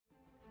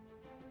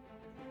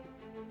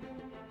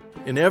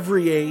In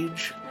every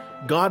age,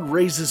 God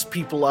raises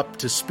people up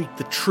to speak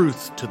the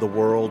truth to the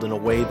world in a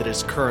way that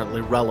is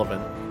currently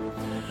relevant.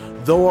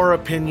 Though our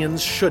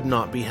opinions should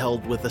not be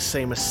held with the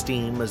same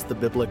esteem as the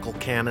biblical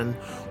canon,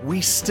 we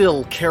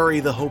still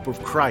carry the hope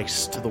of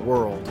Christ to the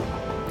world.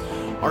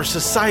 Our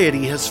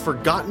society has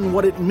forgotten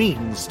what it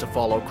means to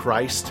follow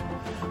Christ.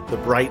 The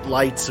bright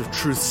lights of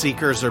truth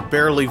seekers are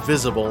barely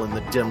visible in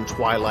the dim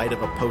twilight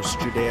of a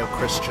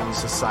post-Judeo-Christian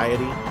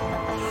society.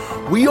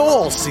 We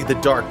all see the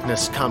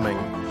darkness coming.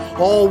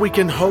 All we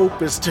can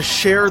hope is to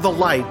share the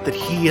light that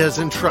He has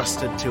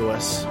entrusted to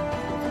us.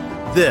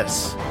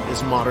 This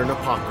is Modern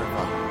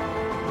Apocrypha.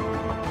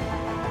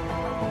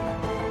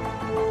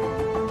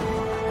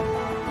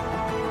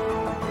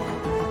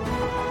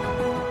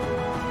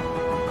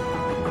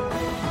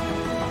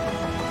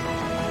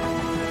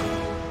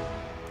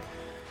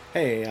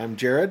 Hey, I'm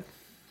Jared.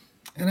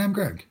 And I'm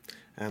Greg.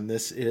 And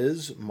this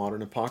is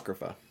Modern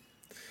Apocrypha.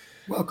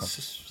 Welcome.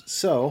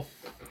 So,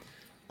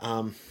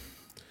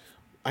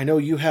 I know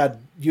you had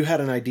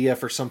an idea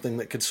for something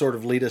that could sort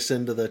of lead us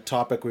into the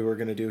topic we were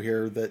going to do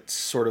here. That's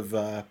sort of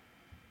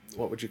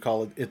what would you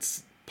call it?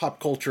 It's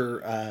pop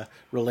culture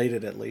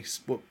related, at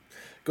least. Well,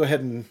 go ahead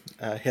and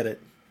hit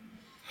it.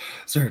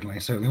 Certainly.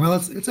 Well,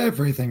 it's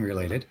everything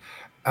related.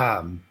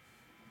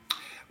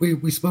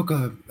 We spoke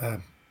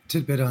a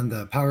tidbit on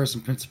the powers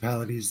and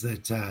principalities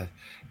that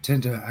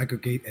tend to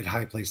aggregate at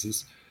high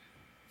places.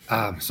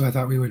 So I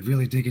thought we would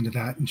really dig into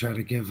that and try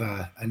to give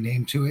a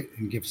name to it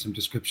and give some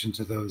description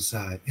to those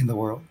in the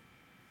world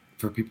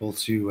for people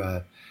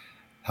to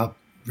help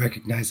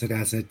recognize it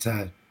as it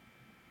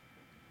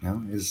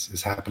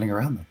is happening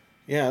around them.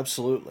 Yeah,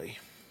 absolutely.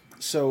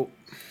 So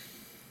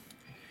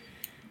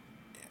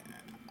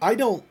I'm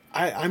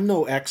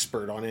no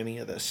expert on any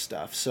of this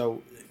stuff.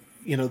 So,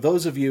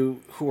 those of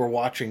you who are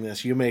watching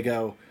this, you may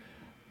go,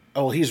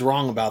 oh, he's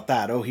wrong about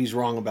that. Oh, he's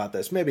wrong about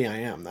this. Maybe I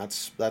am.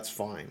 That's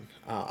fine.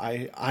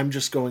 I'm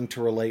just going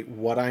to relate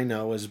what I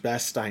know as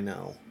best I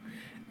know.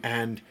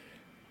 And,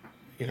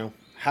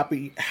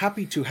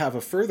 happy to have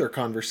a further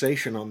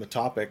conversation on the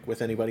topic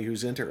with anybody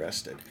who's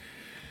interested.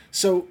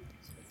 So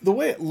the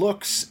way it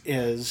looks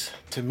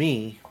to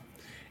me,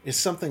 is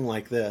something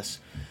like this.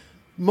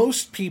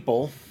 Most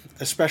people,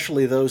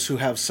 especially those who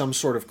have some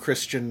sort of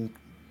Christian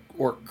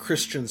or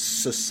Christian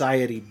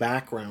society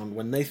background,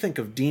 when they think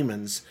of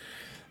demons,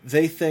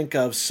 they think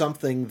of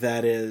something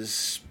that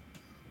is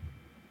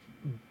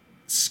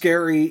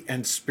scary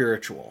and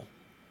spiritual.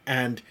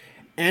 And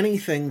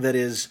anything that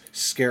is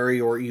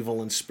scary or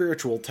evil and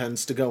spiritual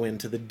tends to go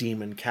into the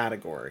demon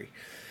category.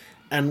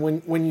 And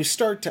when you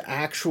start to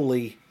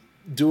actually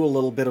do a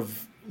little bit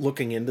of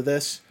looking into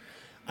this,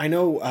 I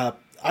know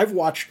I've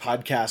watched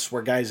podcasts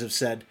where guys have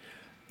said,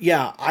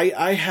 yeah,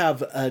 I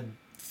have a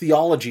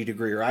theology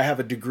degree, or I have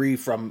a degree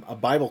from a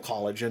Bible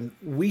college, and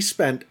we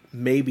spent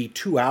maybe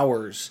 2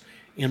 hours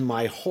in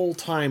my whole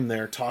time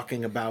there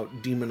talking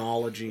about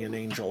demonology and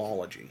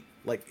angelology.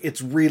 Like,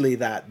 it's really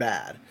that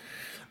bad.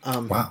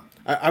 Wow.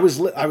 I was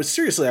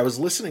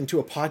listening to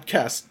a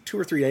podcast 2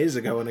 or 3 days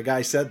ago, and a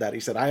guy said that. He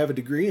said, I have a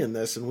degree in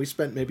this, and we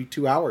spent maybe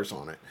 2 hours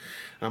on it.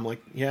 And I'm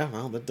like, yeah,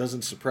 well, that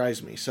doesn't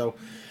surprise me. So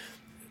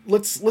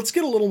let's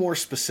get a little more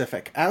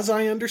specific. As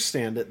I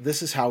understand it,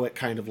 this is how it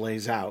kind of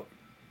lays out.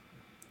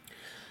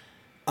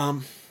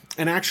 And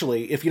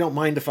actually, if you don't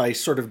mind if I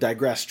sort of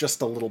digress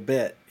just a little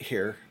bit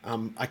here,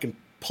 I can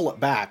pull it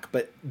back,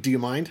 but do you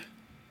mind?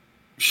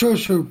 Sure.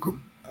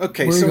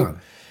 Okay, so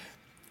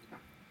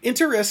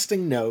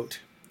interesting note,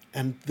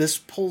 and this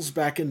pulls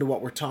back into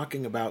what we're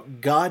talking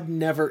about. God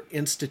never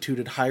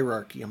instituted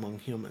hierarchy among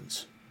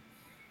humans.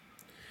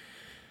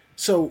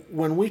 So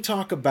when we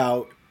talk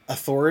about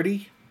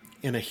authority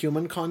in a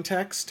human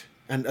context,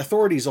 and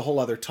authority is a whole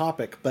other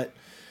topic, but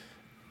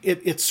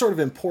it's sort of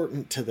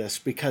important to this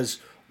because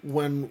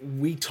when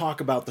we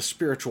talk about the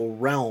spiritual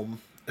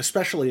realm,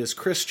 especially as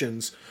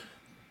Christians,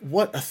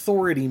 what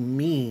authority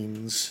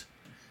means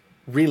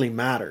really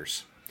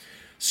matters.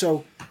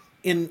 So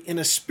in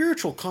a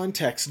spiritual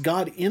context,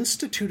 God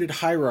instituted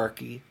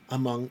hierarchy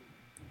among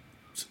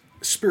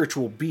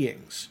spiritual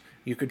beings.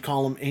 You could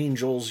call them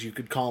angels, you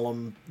could call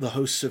them the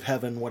hosts of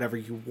heaven, whatever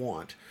you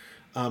want.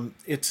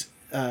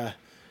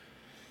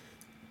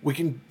 We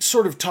can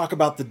sort of talk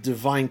about the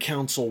divine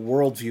council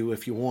worldview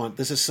if you want.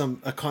 This is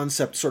a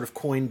concept sort of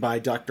coined by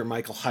Dr.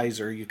 Michael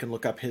Heiser. You can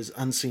look up his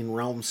Unseen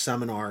Realm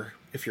seminar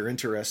if you're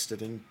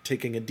interested in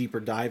taking a deeper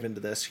dive into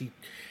this.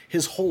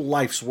 His whole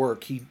life's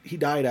work, he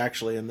died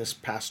actually in this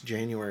past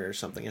January or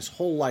something. His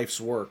whole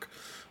life's work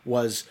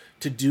was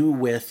to do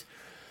with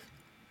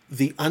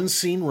the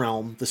unseen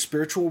realm, the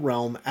spiritual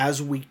realm,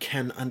 as we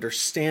can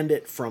understand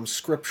it from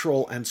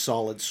scriptural and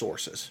solid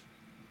sources.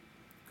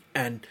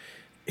 And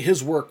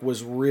his work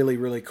was really,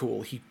 really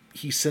cool.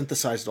 He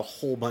synthesized a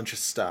whole bunch of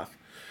stuff.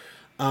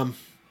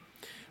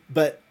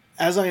 But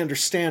as I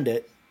understand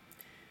it,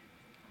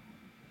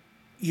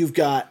 you've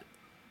got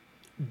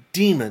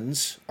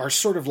demons are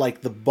sort of like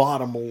the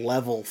bottom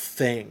level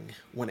thing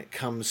when it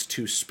comes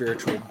to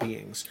spiritual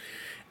beings.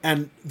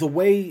 And the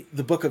way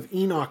the book of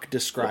Enoch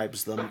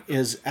describes them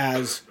is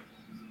as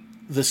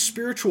the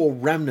spiritual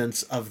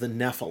remnants of the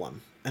Nephilim.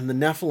 And the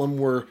Nephilim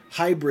were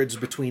hybrids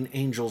between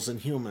angels and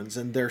humans,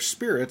 and their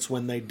spirits,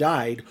 when they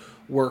died,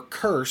 were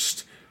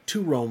cursed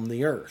to roam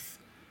the earth.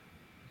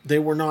 They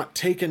were not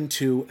taken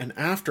to an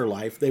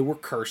afterlife, they were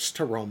cursed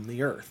to roam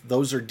the earth.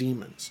 Those are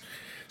demons.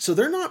 So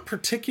they're not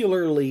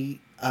particularly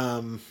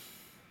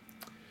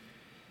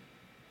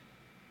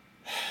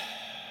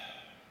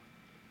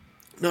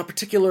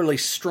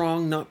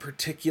strong, not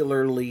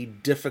particularly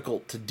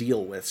difficult to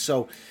deal with.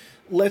 So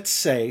let's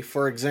say,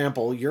 for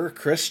example, you're a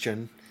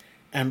Christian,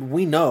 and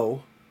we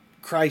know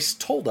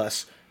Christ told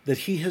us that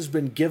he has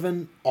been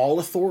given all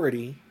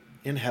authority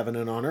in heaven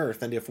and on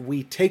earth. And if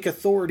we take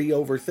authority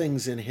over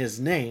things in his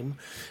name,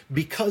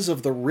 because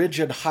of the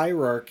rigid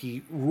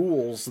hierarchy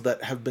rules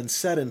that have been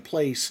set in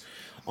place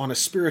on a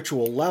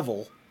spiritual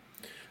level,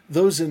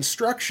 those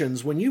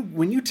instructions, when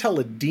you tell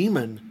a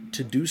demon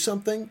to do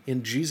something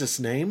in Jesus'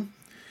 name,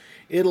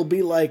 it'll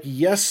be like,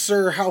 yes,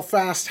 sir, how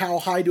fast, how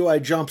high do I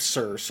jump,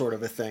 sir, sort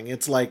of a thing.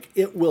 It's like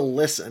it will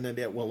listen and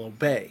it will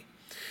obey.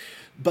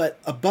 But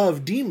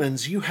above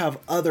demons, you have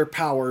other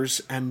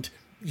powers, and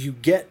you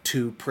get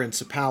to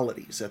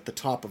principalities at the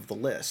top of the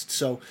list.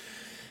 So,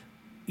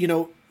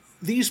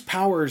 these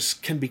powers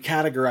can be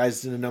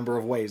categorized in a number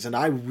of ways, and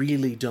I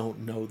really don't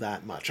know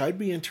that much. I'd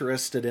be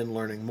interested in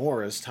learning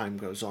more as time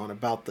goes on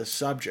about this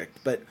subject,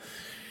 but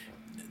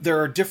there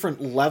are different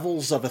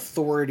levels of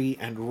authority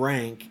and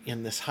rank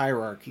in this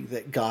hierarchy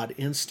that God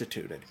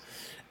instituted.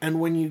 And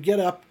when you get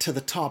up to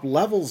the top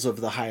levels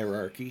of the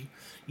hierarchy,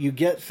 you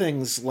get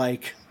things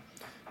like,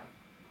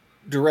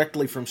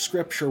 directly from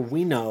Scripture,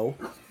 we know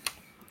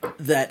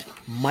that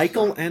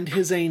Michael and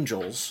his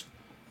angels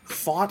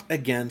fought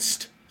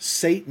against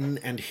Satan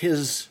and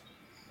his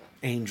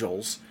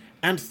angels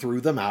and threw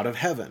them out of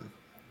heaven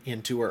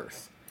into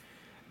earth.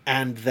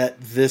 And that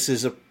this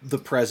is the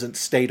present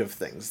state of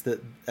things,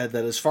 that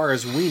as far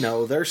as we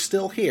know, they're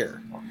still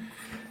here.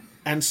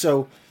 And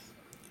so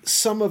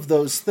some of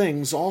those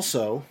things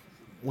also,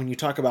 when you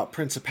talk about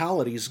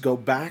principalities, go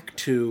back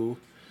to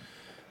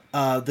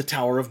the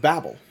Tower of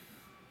Babel.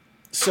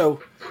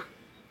 So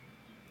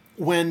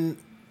when,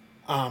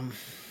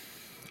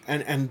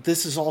 and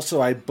this is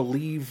also, I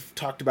believe,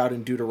 talked about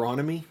in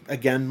Deuteronomy.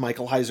 Again,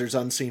 Michael Heiser's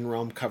Unseen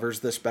Realm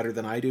covers this better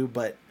than I do,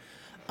 but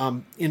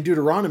in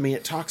Deuteronomy,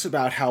 it talks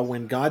about how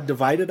when God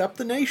divided up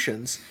the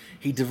nations,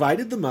 he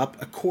divided them up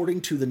according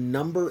to the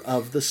number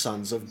of the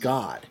sons of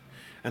God.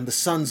 And the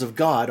sons of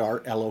God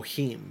are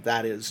Elohim,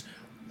 that is,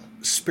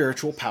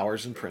 spiritual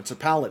powers and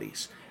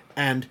principalities.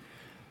 And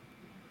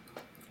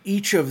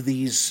each of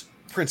these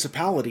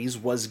principalities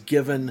was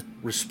given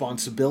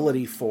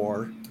responsibility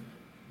for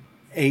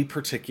a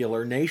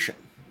particular nation.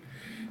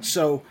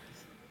 So,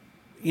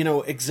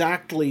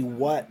 exactly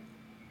what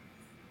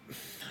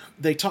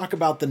they talk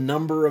about, the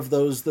number of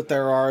those that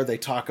there are, they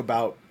talk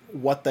about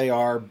what they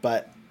are,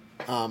 but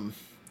I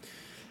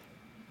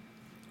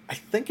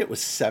think it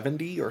was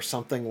 70 or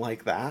something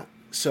like that.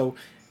 So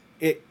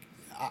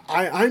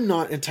I'm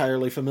not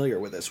entirely familiar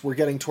with this. We're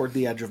getting toward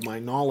the edge of my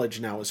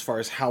knowledge now as far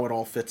as how it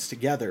all fits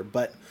together,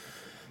 but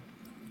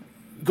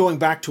going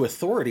back to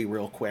authority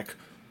real quick,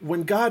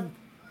 when God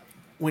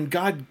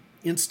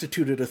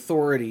instituted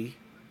authority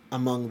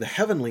among the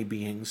heavenly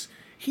beings,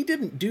 he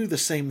didn't do the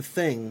same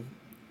thing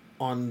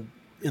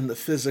in the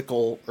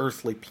physical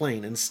earthly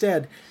plane.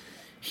 Instead,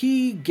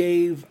 he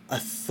gave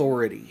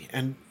authority.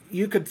 And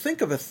you could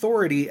think of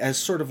authority as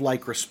sort of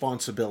like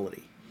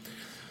responsibility.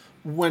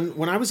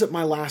 When I was at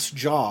my last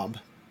job,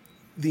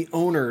 the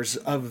owners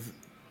of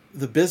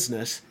the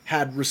business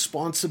had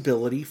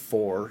responsibility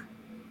for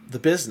the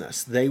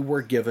business. They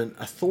were given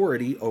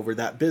authority over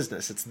that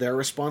business. It's their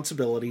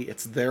responsibility.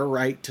 It's their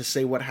right to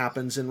say what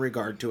happens in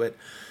regard to it.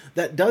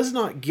 That does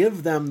not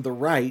give them the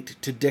right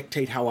to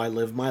dictate how I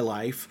live my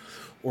life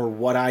or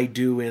what I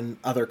do in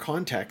other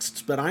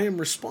contexts, but I am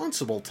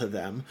responsible to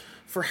them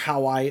for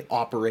how I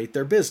operate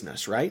their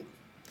business, right?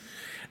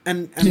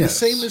 And yes.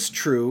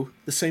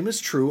 The same is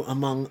true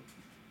among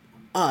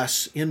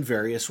us in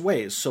various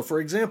ways. So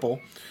for example,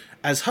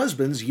 as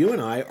husbands, you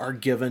and I are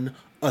given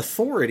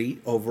authority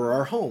over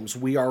our homes.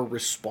 We are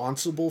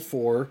responsible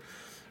for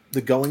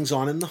the goings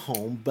on in the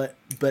home, but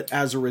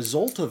as a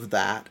result of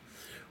that,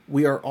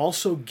 we are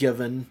also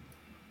given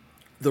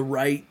the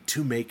right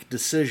to make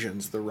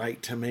decisions, the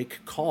right to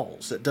make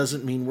calls. It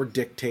doesn't mean we're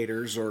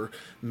dictators or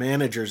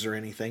managers or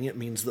anything. It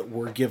means that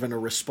we're given a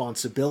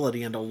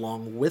responsibility, and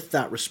along with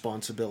that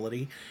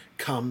responsibility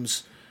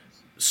comes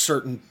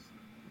certain,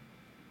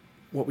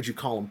 what would you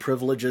call them,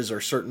 privileges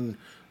or certain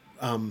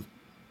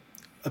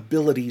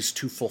abilities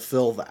to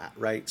fulfill that,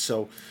 right?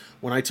 So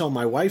when I tell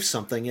my wife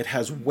something, it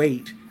has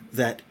weight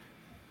that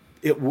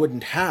it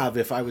wouldn't have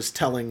if I was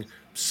telling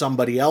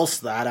somebody else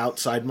that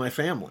outside my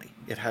family.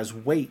 It has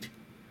weight.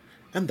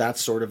 And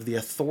that's sort of the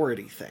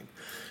authority thing.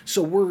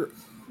 So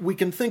we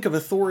can think of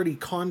authority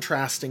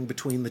contrasting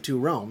between the two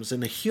realms. In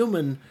the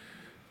human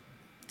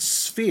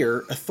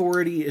sphere,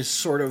 authority is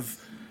sort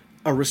of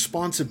a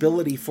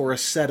responsibility for a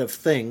set of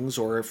things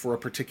or for a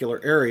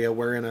particular area,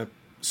 where in a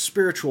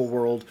spiritual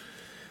world,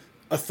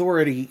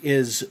 authority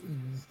is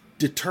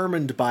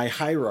determined by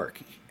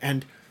hierarchy.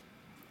 And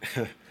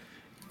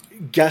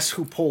guess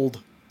who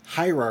pulled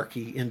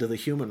hierarchy into the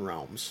human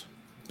realms?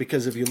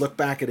 Because if you look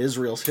back at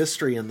Israel's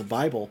history in the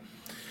Bible,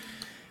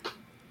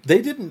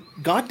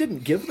 God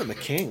didn't give them a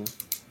king.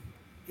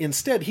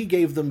 Instead, he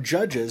gave them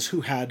judges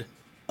who had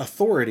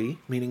authority,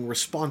 meaning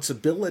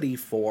responsibility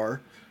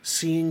for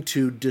seeing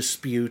to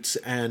disputes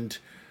and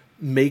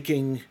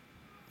making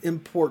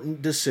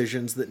important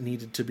decisions that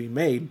needed to be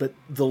made. But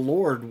the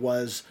Lord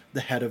was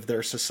the head of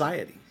their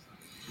society.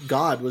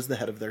 God was the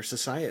head of their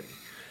society,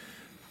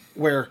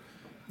 where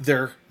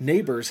their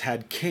neighbors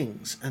had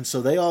kings. And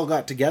so they all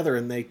got together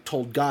and they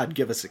told God,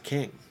 give us a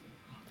king.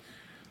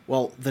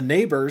 Well, the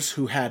neighbors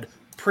who had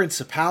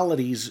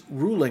principalities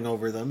ruling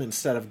over them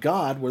instead of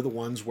God were the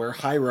ones where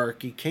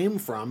hierarchy came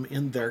from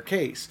in their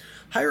case.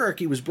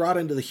 Hierarchy was brought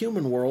into the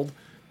human world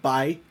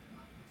by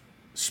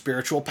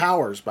spiritual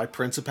powers, by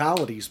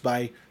principalities,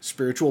 by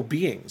spiritual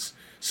beings.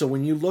 So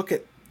when you look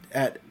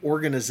at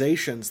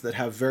organizations that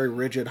have very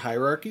rigid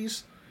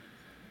hierarchies,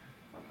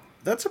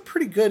 that's a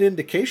pretty good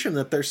indication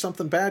that there's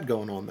something bad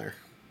going on there.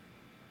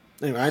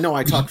 Anyway, I know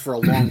I talked for a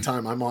long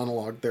time. I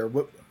monologued there.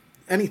 But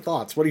any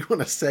thoughts? What do you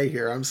want to say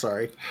here? I'm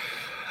sorry.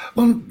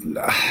 Well,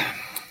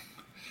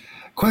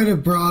 quite a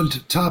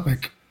broad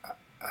topic.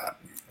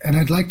 And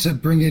I'd like to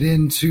bring it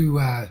into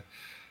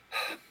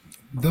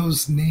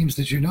those names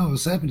that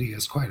 70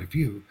 is quite a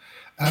few.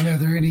 Are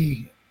there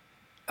any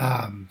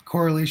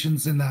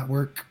correlations in that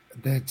work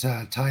that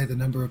tie the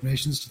number of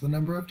nations to the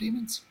number of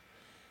demons?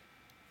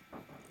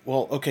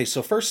 Well, okay,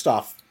 so first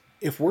off,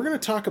 if we're going to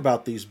talk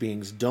about these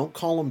beings, don't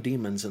call them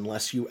demons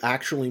unless you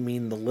actually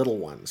mean the little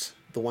ones,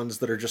 the ones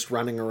that are just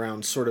running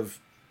around sort of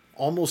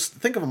almost,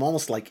 think of them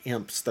almost like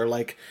imps. They're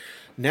like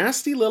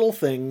nasty little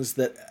things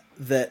that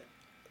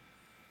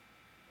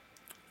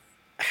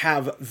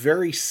have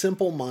very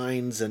simple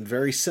minds and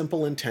very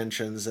simple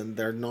intentions, and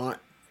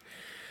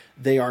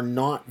they are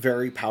not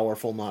very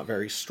powerful, not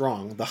very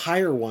strong. The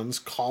higher ones,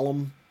 call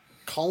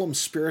them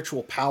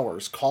spiritual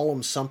powers, call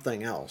them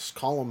something else,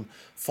 call them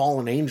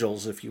fallen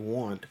angels if you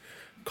want,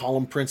 call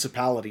them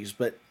principalities,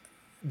 but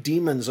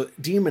demon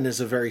is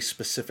a very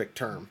specific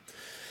term.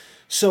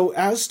 So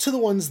as to the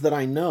ones that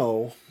I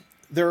know,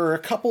 there are a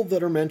couple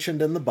that are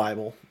mentioned in the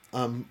Bible.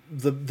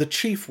 The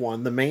chief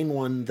one, the main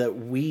one that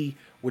we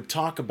would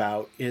talk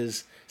about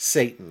is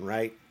Satan,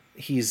 right?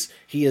 He is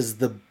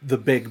the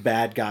big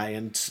bad guy,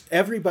 and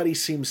everybody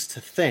seems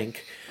to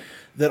think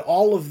that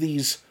all of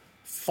these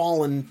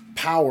fallen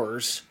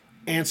powers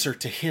answer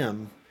to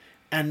him.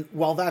 And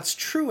while that's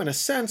true in a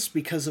sense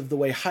because of the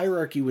way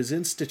hierarchy was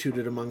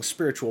instituted among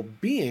spiritual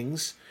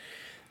beings,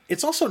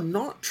 it's also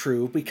not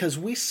true because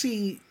we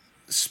see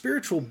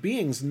spiritual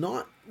beings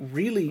not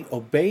really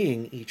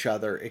obeying each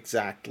other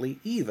exactly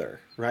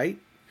either, right?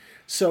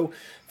 So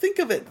think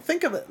of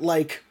it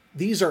like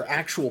these are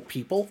actual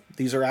people,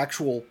 these are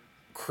actual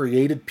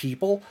created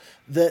people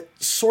that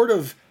sort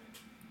of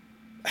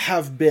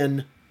have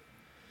been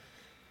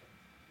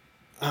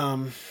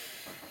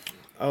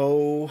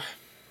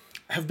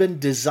have been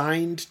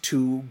designed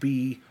to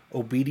be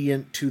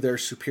obedient to their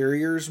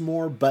superiors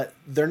more, but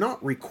they're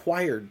not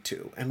required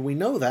to. And we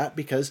know that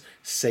because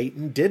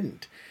Satan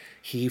didn't.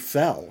 He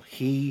fell.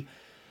 He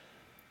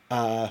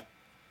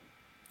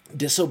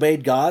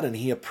disobeyed God, and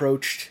he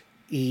approached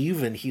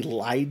Eve and he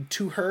lied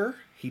to her.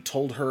 He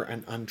told her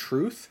an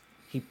untruth.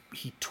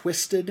 He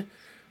twisted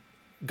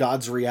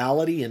God's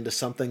reality into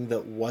something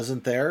that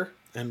wasn't there.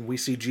 And we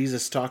see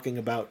Jesus talking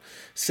about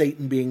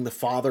Satan being the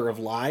father of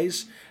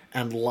lies.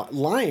 And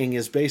lying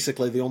is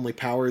basically the only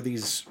power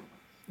these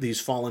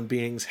fallen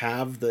beings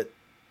have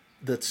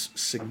that's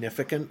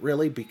significant,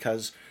 really,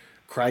 because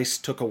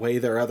Christ took away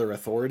their other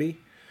authority.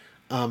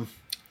 Well,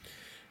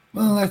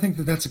 I think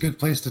that's a good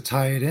place to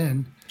tie it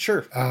in.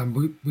 Sure.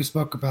 We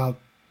spoke about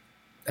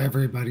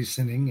everybody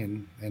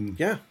sinning and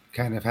yeah,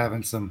 kind of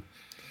having some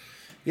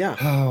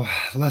yeah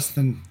less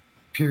than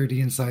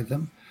purity inside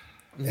them,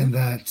 mm-hmm. and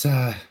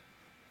that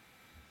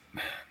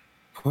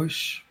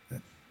push,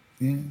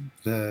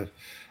 the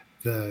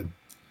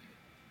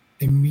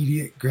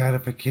immediate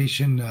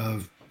gratification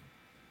of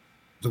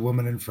the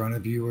woman in front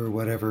of you or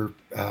whatever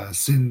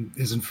sin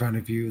is in front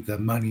of you, the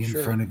money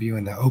in front of you,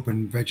 and the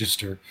open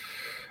register,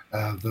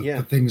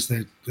 the things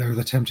that are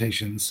the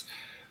temptations.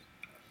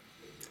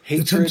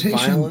 Hatred,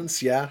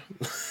 violence,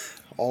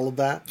 all of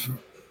that.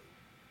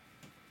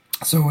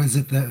 So is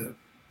it the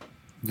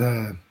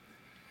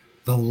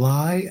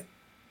lie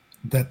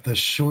that the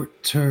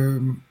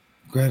short-term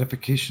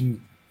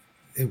gratification,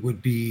 it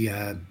would be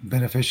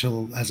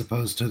beneficial as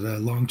opposed to the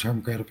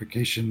long-term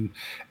gratification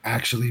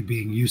actually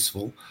being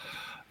useful?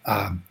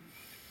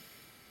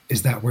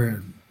 Is that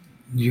where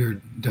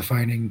you're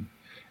defining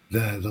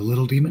the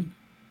little demon?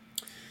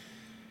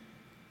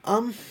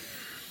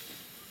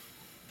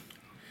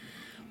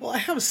 Well, I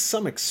have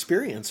some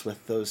experience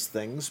with those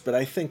things, but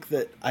I think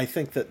that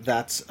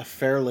that's a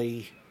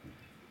fairly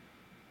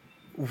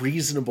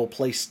reasonable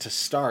place to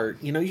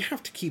start. You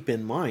have to keep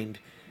in mind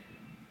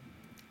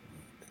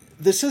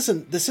this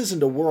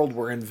isn't a world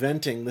we're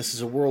inventing. This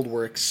is a world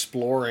we're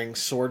exploring,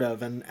 sort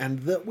of, and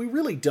that we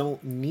really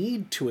don't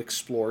need to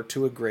explore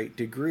to a great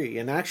degree.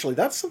 And actually,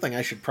 that's something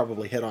I should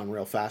probably hit on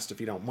real fast, if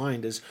you don't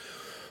mind, is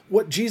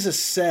what Jesus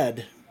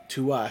said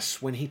to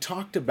us when he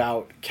talked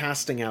about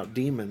casting out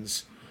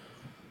demons.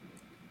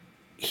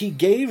 He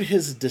gave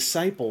his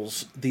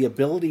disciples the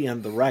ability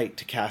and the right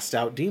to cast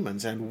out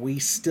demons, and we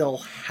still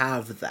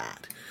have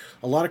that.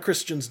 A lot of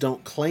Christians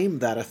don't claim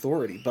that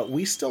authority, but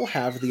we still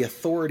have the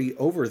authority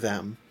over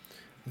them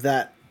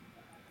that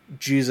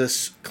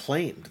Jesus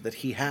claimed that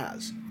he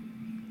has,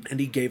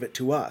 and he gave it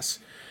to us.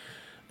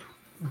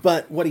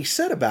 But what he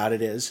said about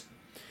it is,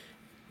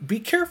 be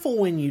careful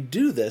when you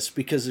do this,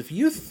 because if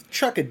you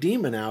chuck a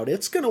demon out,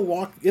 it's going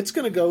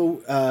to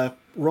go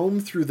roam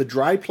through the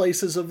dry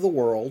places of the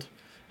world.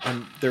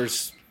 And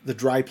the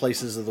dry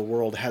places of the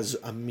world has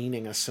a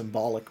meaning, a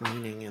symbolic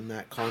meaning in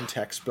that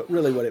context. But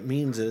really what it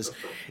means is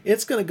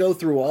it's going to go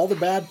through all the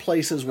bad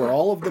places where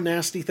all of the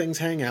nasty things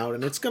hang out,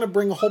 and it's going to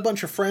bring a whole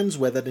bunch of friends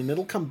with it, and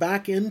it'll come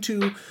back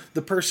into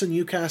the person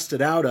you cast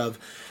it out of,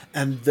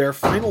 and their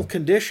final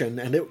condition,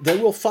 and they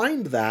will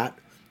find that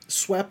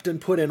swept and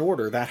put in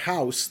order, that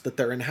house that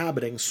they're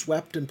inhabiting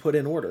swept and put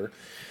in order,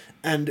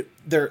 and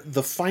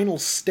the final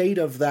state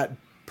of that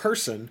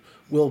person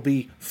will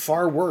be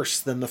far worse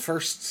than the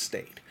first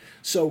state.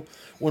 So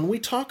when we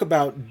talk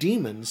about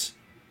demons,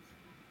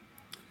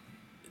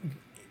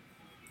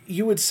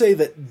 you would say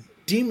that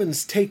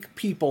demons take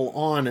people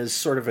on as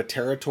sort of a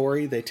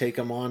territory. They take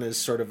them on as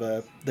sort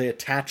of they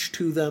attach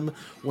to them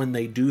when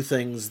they do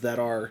things that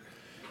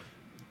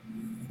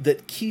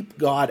keep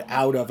God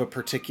out of a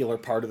particular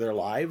part of their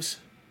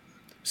lives.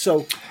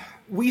 So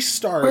we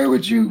start...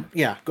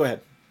 Yeah, go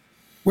ahead.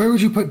 Where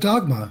would you put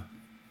dogma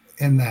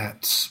in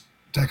that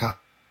dichotomy?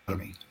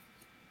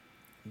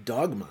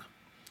 Dogma?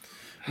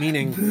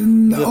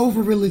 Meaning... The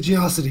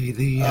over-religiosity,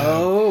 the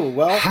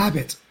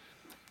habit.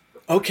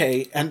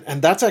 Okay, and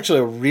that's actually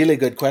a really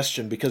good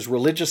question, because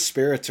religious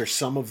spirits are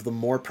some of the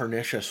more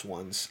pernicious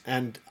ones.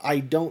 And I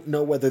don't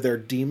know whether they're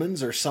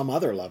demons or some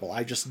other level.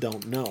 I just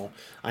don't know.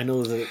 I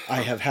know that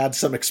I have had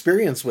some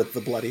experience with the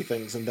bloody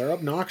things, and they're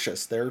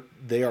obnoxious.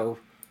 They are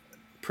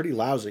pretty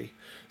lousy.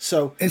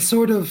 So it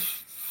sort of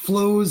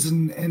flows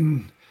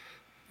and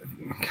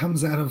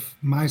comes out of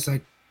my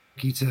psyche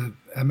to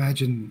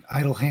imagine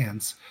idle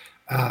hands.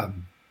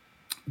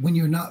 When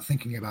you're not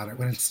thinking about it,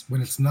 when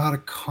it's not a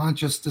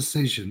conscious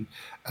decision.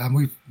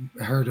 We've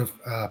heard of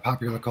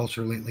popular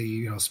culture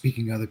lately,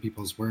 speaking other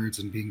people's words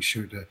and being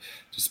sure to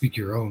speak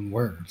your own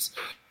words.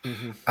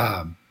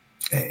 Mm-hmm.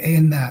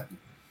 In that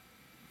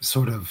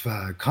sort of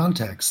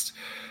context,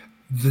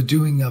 the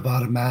doing of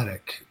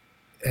automatic,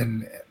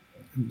 and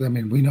I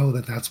mean, we know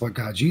that that's what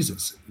got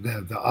Jesus.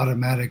 The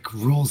automatic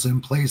rules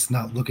in place,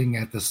 not looking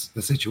at the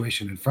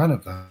situation in front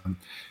of them,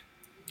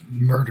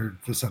 murdered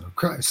the Son of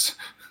Christ.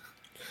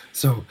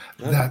 So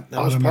that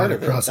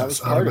automatic process.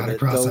 The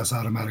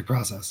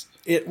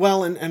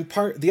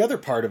other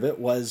part of it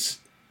was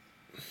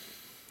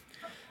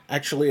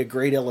actually a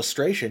great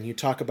illustration. You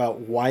talk about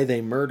why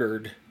they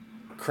murdered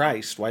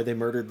Christ, why they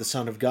murdered the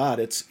Son of God.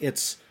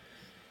 It's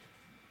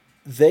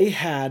they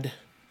had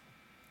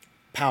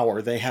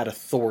power, they had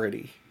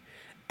authority,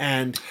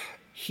 and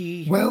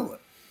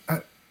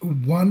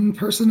one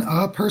person,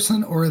 a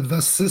person, or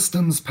the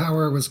system's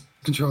power was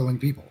controlling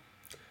people.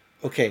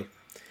 Okay.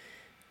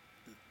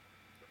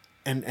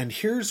 And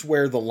here's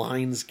where the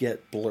lines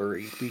get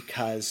blurry,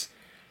 because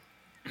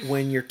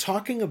when you're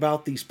talking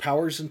about these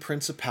powers and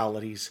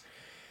principalities,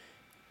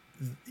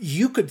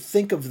 you could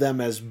think of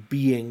them as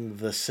being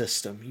the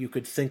system. You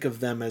could think of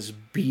them as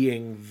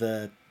being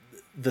the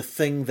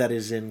thing that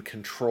is in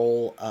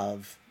control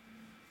of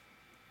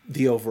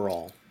the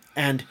overall.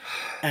 And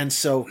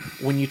so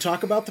when you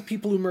talk about the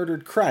people who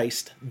murdered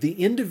Christ, the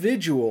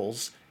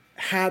individuals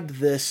had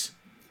this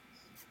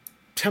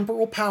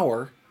temporal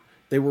power.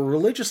 They were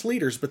religious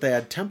leaders, but they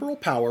had temporal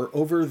power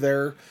over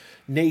their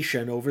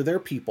nation, over their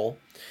people.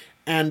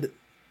 And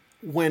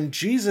when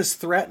Jesus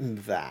threatened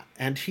that,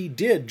 and he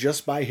did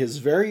just by his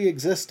very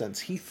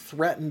existence, he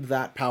threatened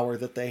that power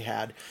that they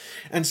had.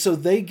 And so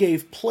they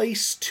gave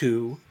place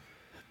to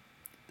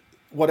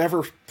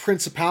whatever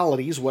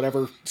principalities,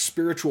 whatever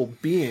spiritual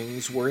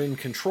beings were in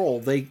control.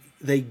 They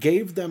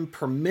gave them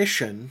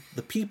permission.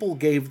 The people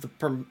gave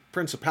the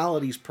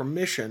principalities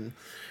permission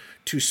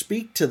to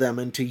speak to them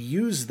and to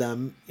use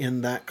them in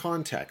that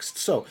context.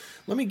 So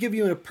let me give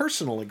you a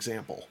personal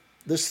example.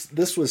 This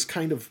was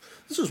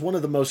one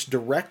of the most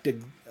direct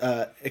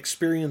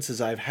experiences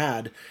I've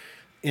had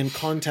in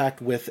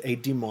contact with a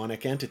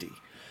demonic entity.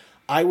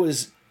 I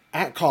was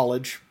at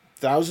college,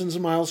 thousands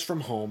of miles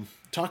from home,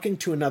 talking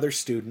to another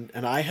student,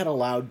 and I had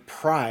allowed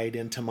pride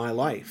into my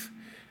life.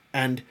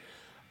 And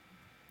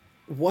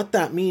what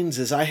that means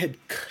is I had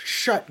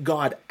shut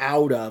God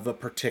out of a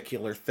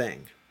particular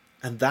thing.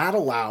 And that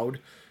allowed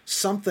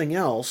something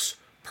else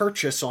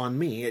purchase on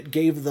me. It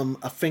gave them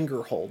a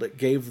fingerhold.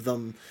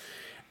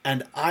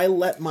 And I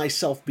let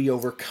myself be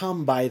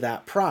overcome by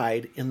that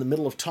pride in the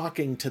middle of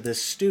talking to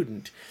this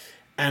student.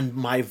 and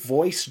my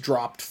voice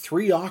dropped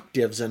 3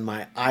 octaves and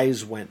my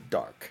eyes went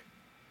dark.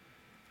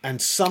 And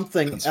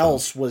something That's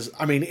else was,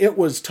 I mean, it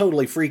was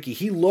totally freaky.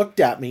 He looked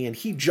at me and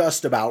he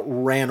just about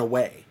ran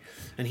away.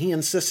 And he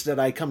insisted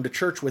I come to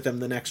church with him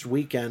the next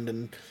weekend.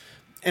 And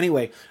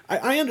anyway,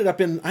 I ended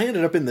up in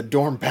the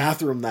dorm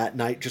bathroom that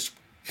night, just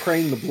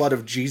praying the blood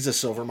of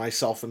Jesus over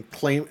myself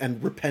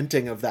and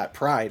repenting of that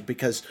pride,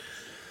 because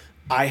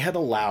I had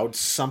allowed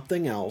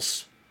something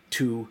else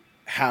to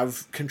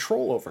have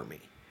control over me.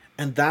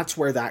 And that's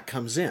where that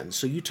comes in.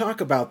 So you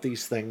talk about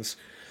these things.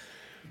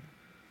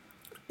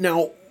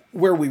 Now,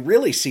 where we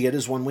really see it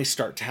is when we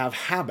start to have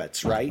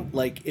habits, right?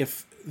 Like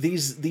if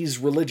these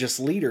religious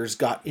leaders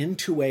got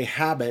into a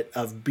habit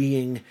of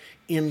being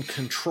in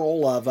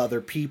control of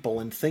other people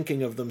and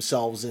thinking of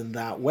themselves in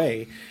that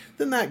way,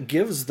 then that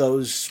gives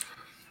those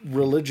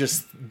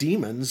religious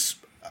demons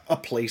a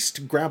place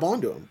to grab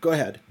onto them. Go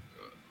ahead.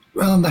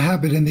 Well, in the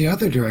habit in the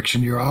other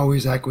direction, you're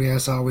always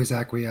acquiesce, always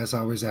acquiesce,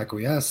 always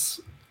acquiesce.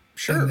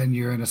 Sure. And then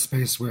you're in a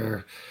space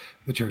where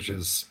the church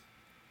is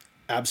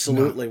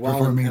absolutely not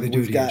performing the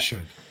duty it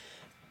should.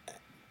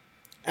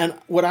 And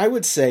what I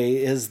would say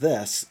is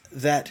this,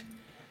 that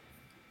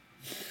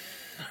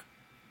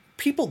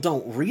people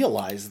don't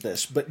realize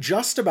this, but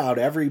just about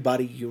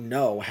everybody you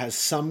know has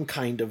some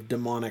kind of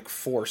demonic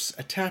force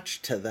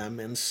attached to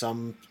them in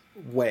some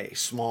way,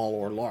 small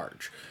or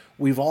large.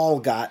 We've all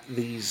got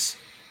these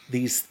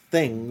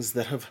things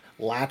that have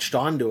latched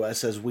onto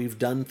us as we've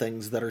done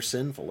things that are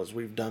sinful, as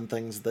we've done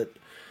things that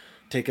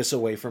take us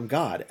away from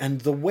God.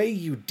 And the way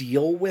you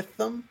deal with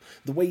them,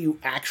 the way you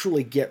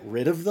actually get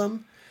rid of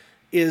them,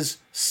 is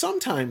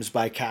sometimes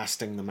by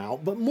casting them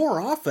out, but more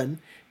often,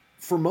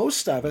 for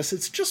most of us,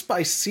 it's just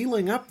by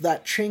sealing up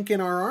that chink in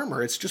our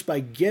armor. It's just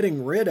by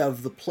getting rid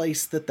of the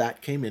place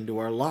that came into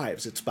our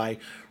lives. It's by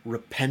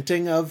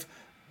repenting of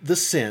the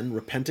sin,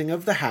 repenting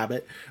of the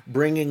habit,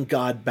 bringing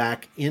God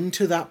back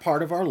into that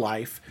part of our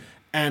life,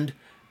 and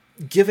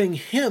giving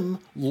him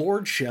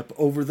lordship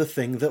over the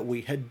thing that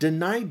we had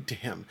denied to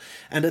him.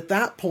 And at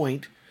that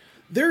point,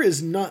 there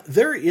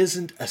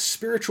isn't a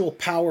spiritual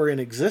power in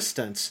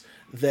existence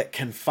that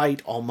can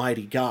fight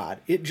Almighty God.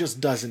 It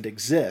just doesn't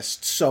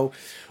exist. So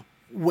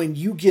when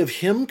you give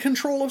him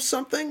control of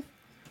something,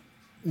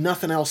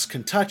 nothing else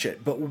can touch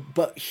it.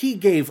 But he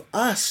gave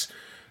us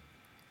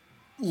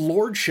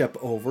lordship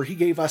over, he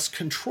gave us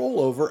control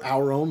over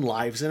our own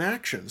lives and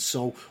actions.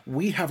 So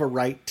we have a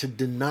right to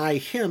deny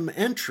him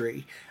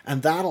entry,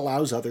 and that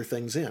allows other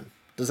things in.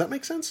 Does that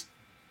make sense?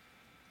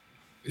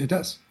 It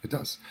does. It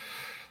does.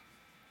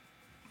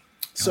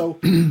 So,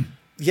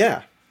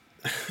 yeah.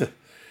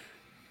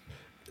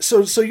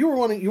 So you were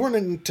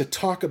wanting to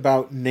talk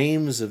about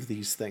names of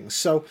these things.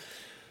 So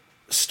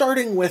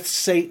starting with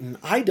Satan,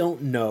 I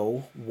don't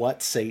know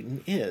what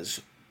Satan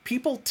is.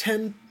 People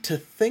tend to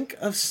think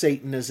of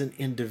Satan as an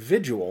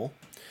individual,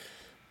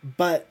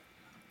 but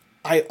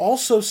I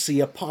also see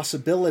a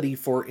possibility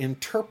for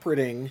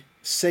interpreting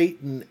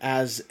Satan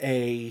as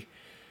a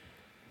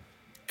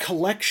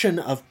collection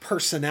of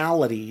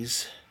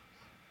personalities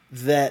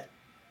that,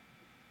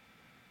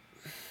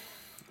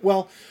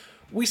 well,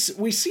 we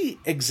see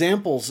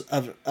examples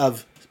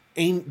of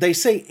they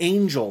say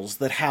angels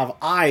that have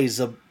eyes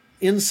of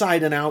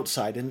inside and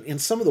outside. And in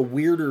some of the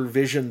weirder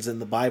visions in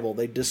the Bible,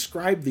 they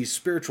describe these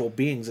spiritual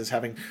beings as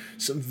having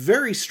some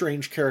very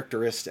strange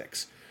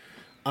characteristics.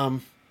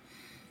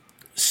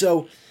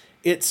 So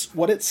it's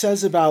what it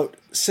says about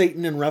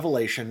Satan in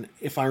Revelation,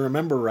 if I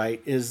remember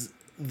right, is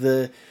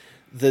the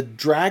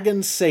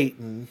dragon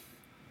Satan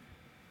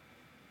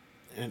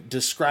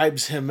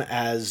describes him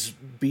as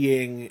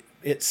being,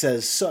 it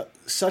says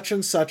such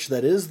and such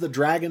that is the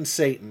dragon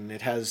Satan.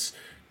 It has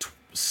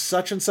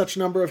such and such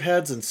number of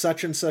heads and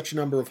such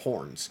number of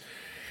horns.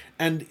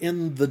 And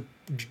in the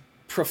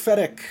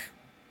prophetic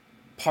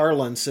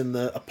parlance, in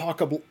the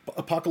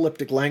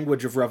apocalyptic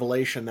language of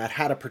Revelation, that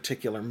had a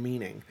particular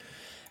meaning.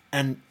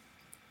 And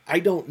I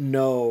don't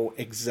know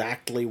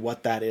exactly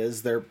what that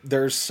is.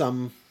 There's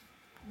some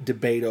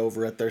debate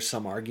over it. There's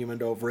some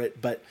argument over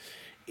it. But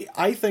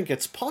I think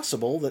it's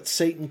possible that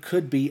Satan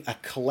could be a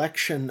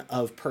collection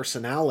of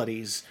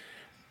personalities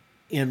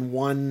in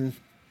one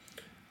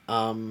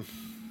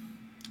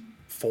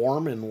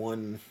form, in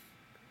one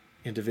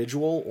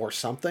individual or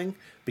something,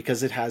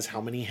 because it has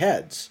how many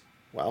heads?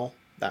 Well,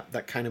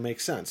 that kind of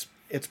makes sense.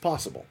 It's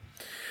possible.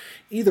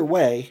 Either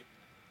way,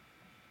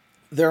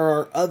 there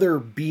are other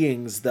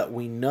beings that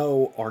we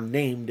know are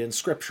named in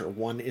Scripture.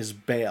 One is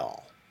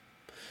Baal.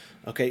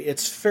 Okay,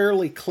 it's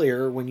fairly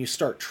clear when you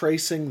start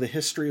tracing the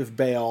history of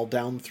Baal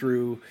down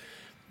through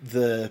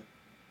the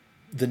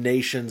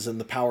nations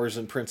and the powers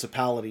and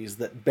principalities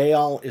that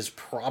Baal is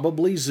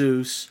probably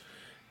Zeus,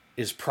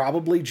 is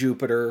probably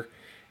Jupiter,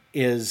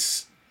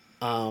 is...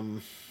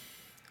 Baal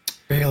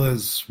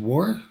is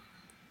war?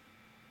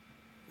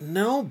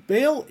 No,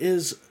 Baal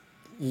is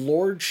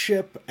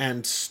lordship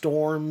and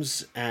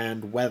storms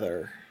and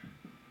weather.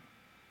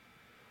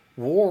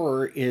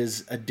 War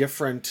is a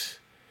different...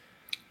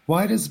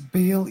 Why does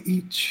Baal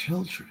eat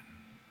children?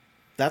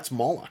 That's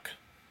Moloch.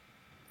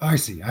 I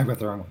see. I got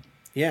the wrong one.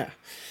 Yeah.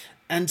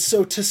 And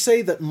so to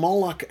say that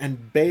Moloch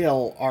and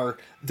Baal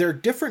they're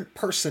different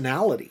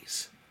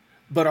personalities,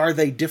 but are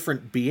they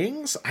different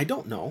beings? I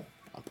don't know.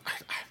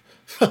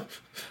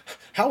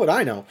 How would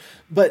I know?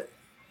 But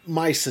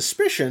my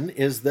suspicion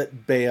is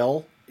that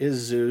Baal is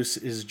Zeus,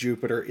 is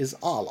Jupiter, is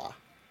Allah.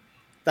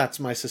 That's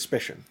my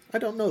suspicion. I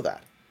don't know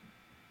that.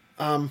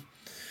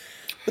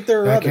 But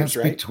there are I can't others,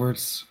 speak right?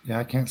 towards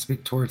I can't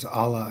speak towards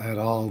Allah at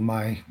all.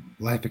 My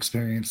life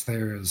experience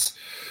there is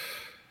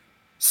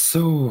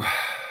so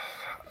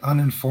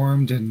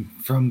uninformed, and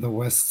from the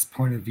West's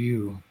point of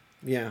view,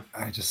 Yeah.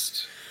 I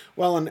just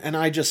Well, and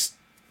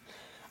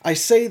I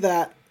say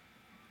that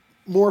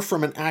more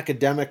from an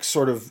academic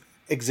sort of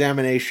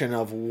examination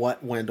of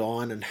what went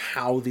on and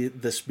how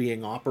this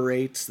being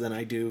operates than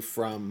I do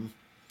from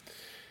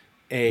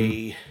hmm.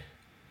 a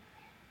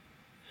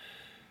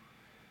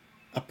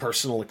a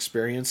personal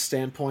experience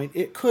standpoint.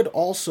 It could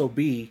also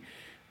be,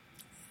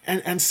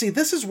 and see,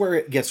 this is where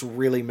it gets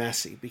really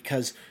messy,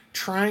 because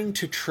trying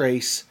to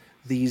trace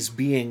these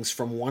beings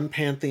from one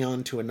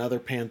pantheon to another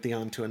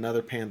pantheon to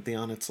another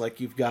pantheon, it's like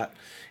you've got,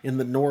 in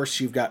the Norse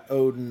you've got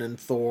Odin and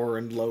Thor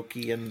and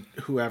Loki and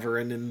whoever,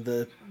 and in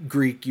the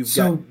Greek you've got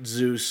So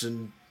Zeus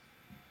and,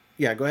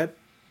 yeah, go ahead.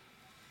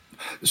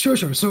 sure.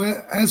 So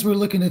as we're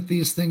looking at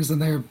these things,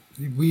 and there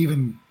we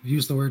even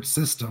use the word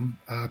system.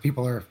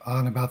 People are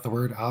on about the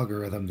word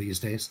algorithm these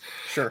days.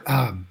 Sure.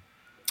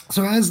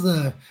 So as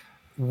the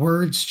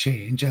words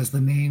change, as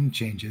the name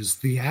changes,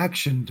 the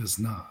action does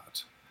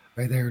not.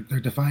 Right? They're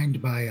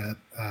defined by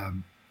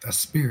a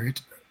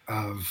spirit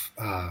of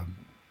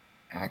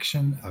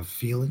action, of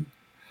feeling.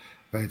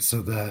 Right.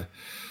 So the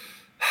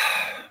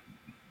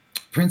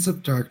Prince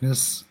of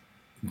Darkness,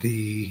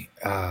 the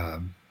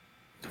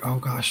oh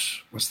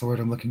gosh, what's the word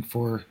I'm looking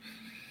for?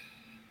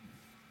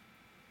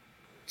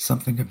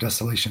 Something of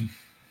desolation.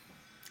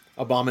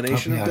 Help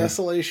Abomination me of out here.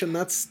 desolation,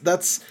 that's an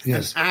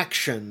Yes,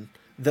 action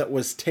that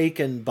was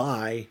taken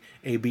by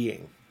a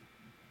being.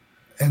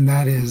 and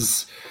that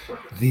is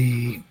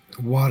the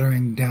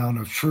watering down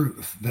of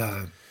truth.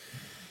 The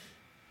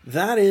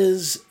That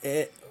is,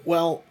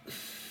 well,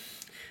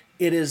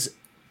 it is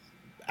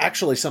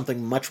actually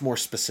something much more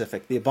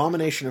specific. The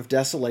abomination of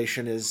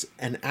desolation is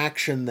an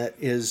action that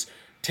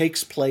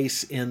takes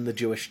place in the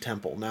Jewish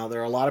temple. Now,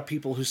 there are a lot of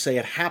people who say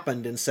it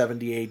happened in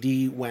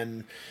 70 AD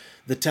when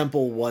the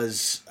temple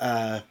was,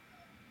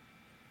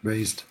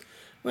 raised.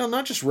 well,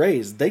 not just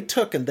raised. They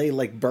took and they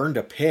like burned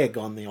a pig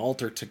on the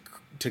altar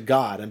to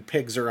God, and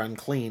pigs are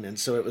unclean, and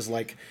so it was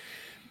like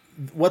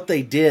what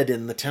they did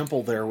in the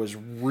temple there was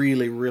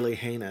really, really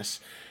heinous.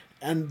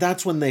 And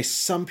that's when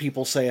some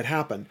people say it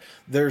happened.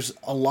 There's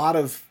a lot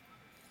of,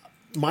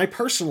 my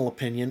personal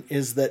opinion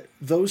is that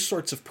those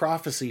sorts of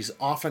prophecies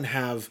often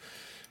have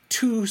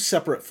two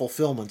separate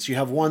fulfillments. You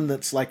have one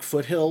that's like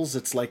foothills,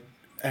 it's like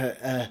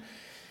a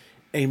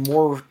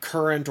more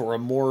current or a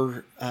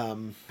more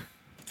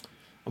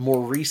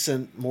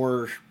recent,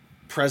 more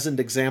present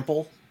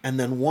example, and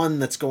then one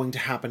that's going to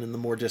happen in the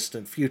more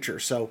distant future.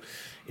 So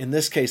in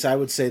this case, I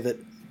would say that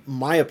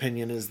my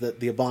opinion is that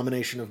the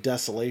abomination of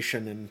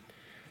desolation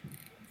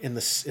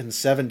in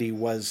 70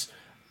 was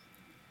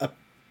a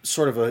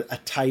sort of a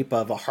type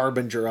of a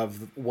harbinger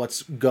of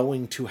what's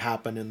going to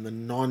happen in the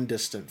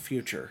non-distant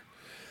future.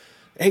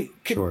 Hey,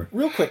 Sure.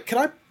 real quick, can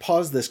I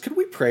pause this? Could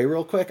we pray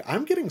real quick?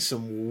 I'm getting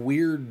some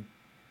weird,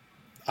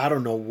 I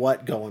don't know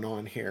what going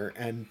on here,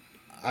 and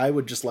I'd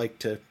like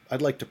to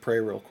pray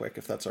real quick,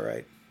 if that's all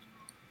right.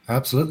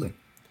 Absolutely.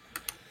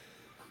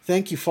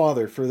 Thank you,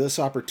 Father, for this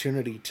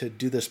opportunity to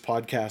do this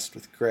podcast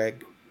with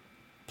Greg.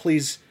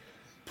 Please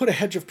put a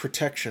hedge of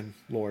protection,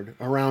 Lord,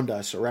 around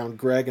us, around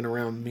Greg, and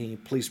around me.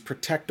 Please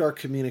protect our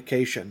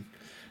communication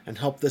and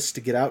help this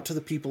to get out to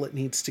the people it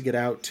needs to get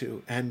out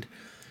to. And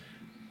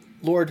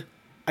Lord,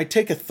 I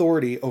take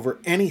authority over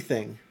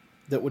anything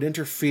that would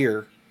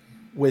interfere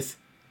with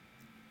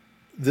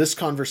this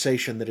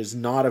conversation that is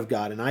not of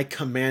God, and I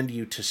command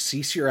you to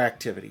cease your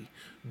activity.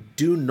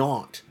 Do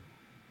not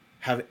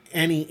have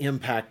any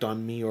impact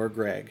on me or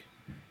Greg.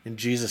 In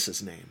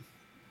Jesus' name,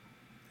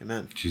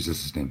 amen. In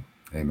Jesus' name.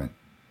 Amen.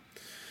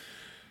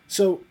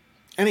 So,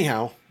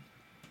 anyhow,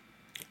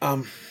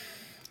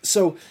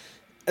 so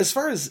as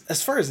far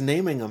as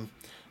naming them,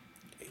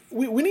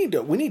 we need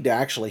to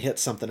actually hit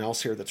something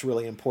else here that's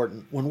really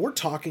important. When we're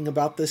talking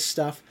about this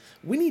stuff,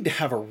 we need to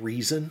have a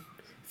reason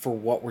for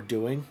what we're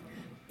doing.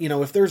 You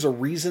know, if there's a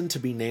reason to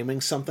be naming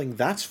something,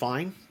 that's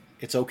fine.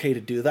 It's okay to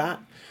do that.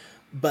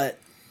 But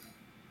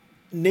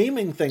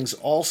naming things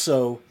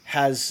also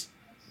has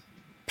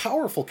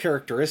powerful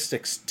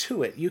characteristics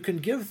to it. You can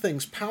give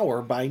things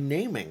power by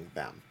naming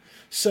them.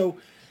 So,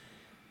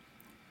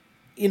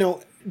 you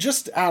know,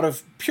 just out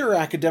of pure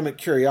academic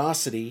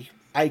curiosity,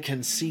 I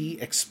can see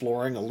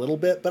exploring a little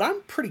bit, but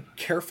I'm pretty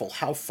careful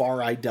how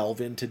far I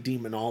delve into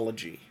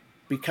demonology,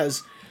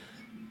 because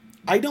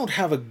I don't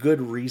have a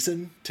good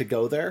reason to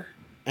go there,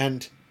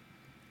 and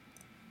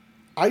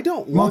I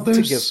don't Well, want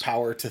to give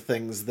power to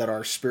things that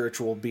are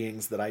spiritual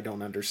beings that I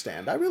don't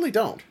understand. I really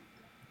don't.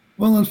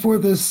 Well, and for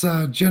this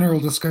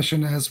general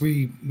discussion as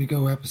we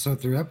go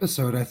episode through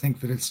episode, I think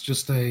that it's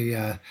just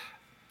a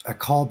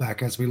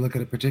callback as we look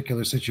at a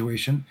particular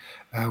situation.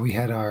 We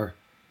had our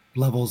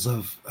levels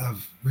of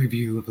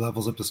review,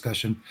 levels of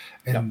discussion,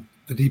 and Yep.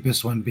 the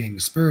deepest one being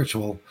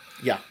spiritual.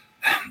 Yeah.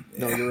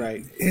 No, you're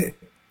right.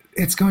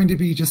 It's going to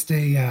be just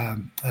a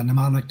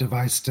mnemonic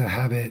device to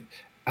have it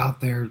out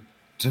there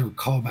to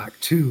call back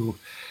to.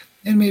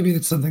 And maybe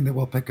it's something that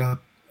we'll pick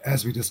up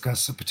as we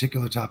discuss a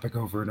particular topic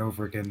over and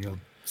over again. You'll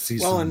see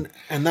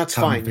and that's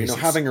fine. You know,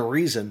 having a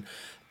reason.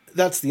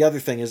 That's the other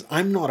thing is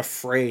I'm not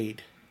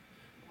afraid.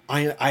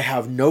 I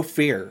have no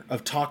fear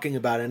of talking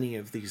about any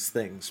of these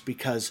things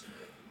because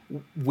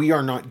we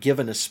are not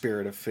given a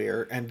spirit of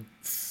fear, and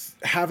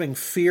having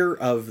fear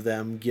of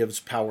them gives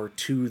power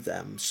to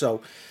them.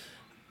 So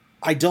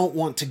I don't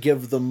want to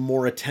give them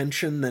more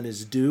attention than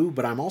is due,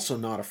 but I'm also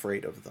not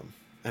afraid of them.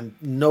 And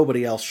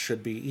nobody else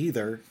should be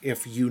either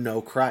if you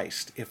know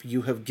Christ, if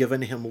you have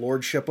given him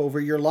lordship over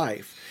your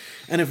life.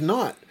 And if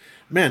not,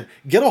 man,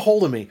 get a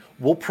hold of me.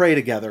 We'll pray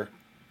together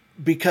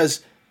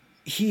because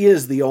he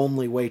is the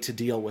only way to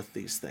deal with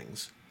these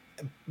things.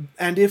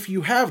 And if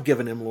you have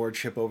given him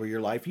lordship over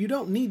your life, you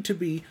don't need to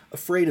be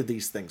afraid of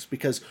these things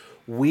because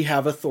we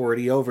have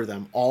authority over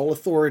them. All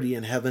authority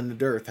in heaven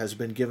and earth has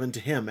been given to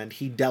him, and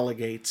he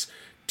delegates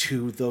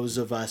to those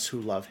of us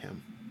who love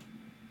him.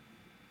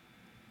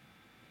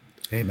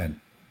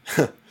 Amen.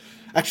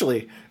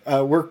 Actually,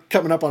 we're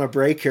coming up on a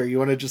break here. You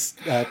want to just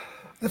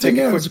take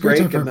a quick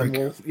break and then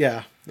we'll...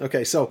 Yeah.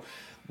 Okay, so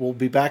we'll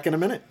be back in a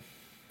minute.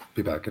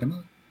 Be back in a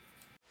minute.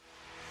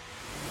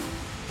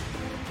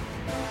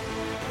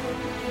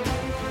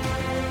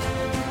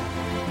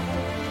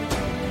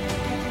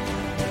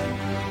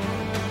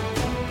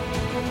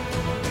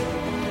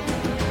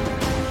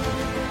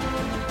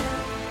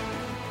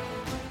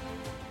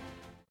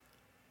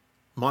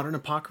 Modern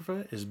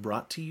Apocrypha is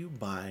brought to you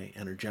by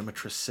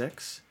Energemetress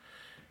 6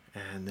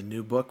 and the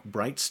new book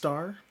Bright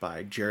Star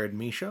by Jared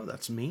Michaud,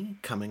 that's me,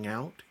 coming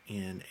out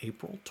in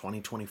April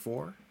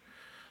 2024.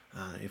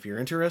 If you're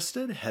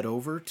interested, head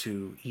over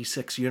to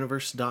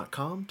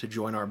e6universe.com to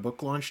join our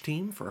book launch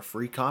team for a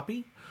free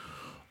copy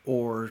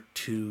or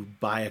to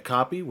buy a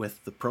copy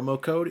with the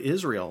promo code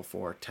Israel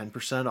for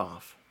 10%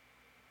 off.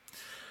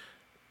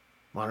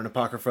 Modern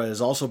Apocrypha is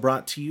also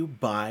brought to you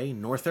by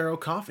North Arrow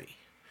Coffee.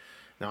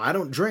 Now, I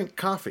don't drink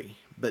coffee,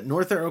 but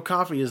North Arrow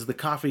Coffee is the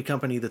coffee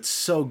company that's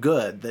so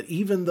good that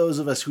even those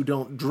of us who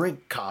don't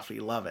drink coffee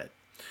love it.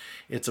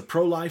 It's a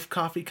pro-life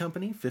coffee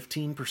company.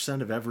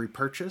 15% of every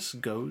purchase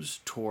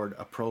goes toward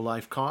a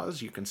pro-life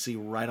cause. You can see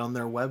right on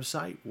their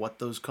website what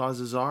those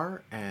causes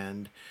are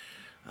and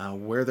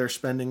where they're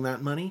spending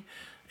that money.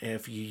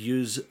 If you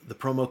use the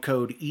promo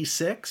code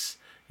E6,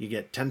 you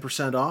get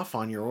 10% off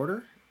on your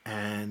order.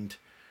 And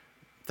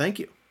thank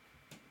you.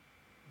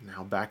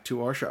 Now back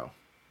to our show.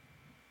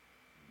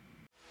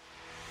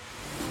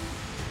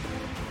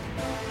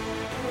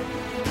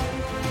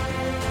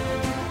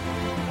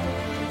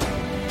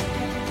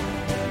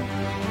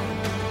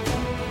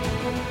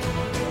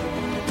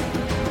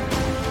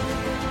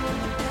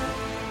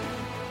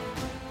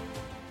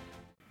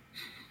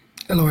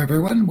 Hello,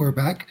 everyone. We're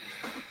back.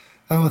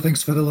 Oh,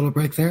 thanks for the little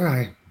break there.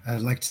 I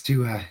like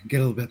to get a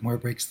little bit more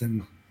breaks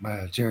than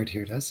Jared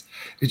here does.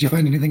 Did you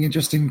find anything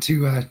interesting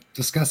to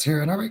discuss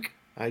here in our break?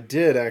 I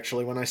did,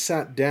 actually. When I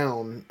sat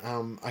down,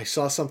 I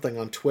saw something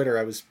on Twitter.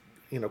 I was,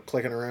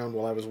 clicking around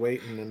while I was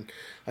waiting, and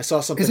I saw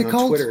something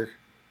on Twitter.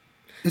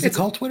 Is it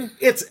called Twitter?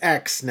 It's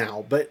X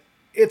now, but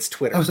it's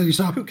Twitter. Oh, so you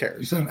saw? Who cares?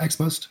 You saw an X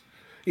post?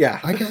 Yeah.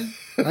 I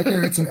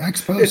care. It's an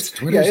X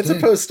post. It's a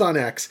post on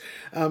X.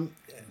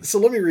 So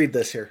let me read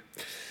this here.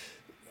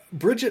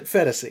 Bridget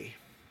Fedesi.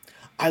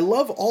 I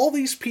love all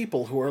these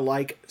people who are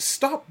like,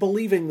 stop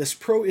believing this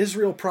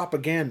pro-Israel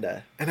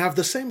propaganda and have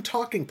the same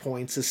talking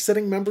points as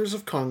sitting members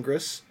of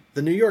Congress,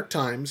 the New York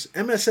Times,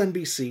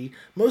 MSNBC,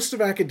 most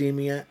of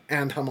academia,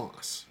 and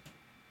Hamas.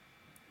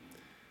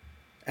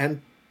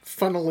 And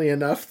funnily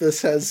enough,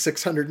 this has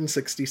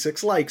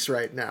 666 likes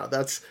right now.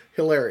 That's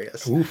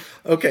hilarious.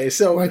 Oof. Okay,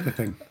 so quite the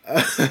thing.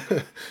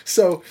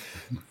 So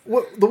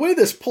what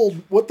this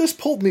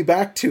pulled me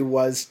back to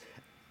was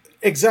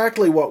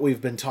exactly what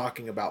we've been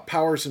talking about,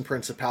 powers and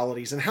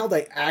principalities, and how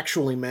they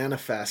actually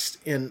manifest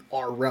in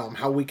our realm,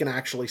 how we can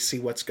actually see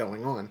what's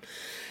going on.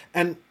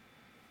 And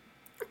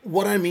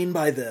what I mean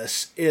by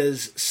this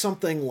is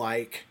something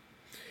like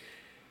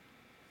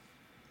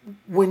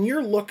when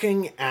you're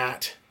looking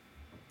at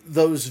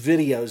those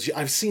videos,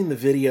 I've seen the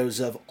videos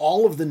of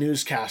all of the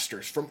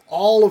newscasters from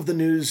all of the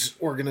news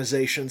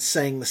organizations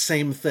saying the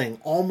same thing,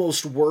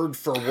 almost word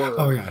for word.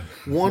 Oh, yeah.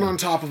 One on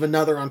top of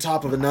another, on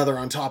top of another,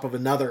 on top of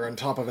another, on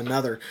top of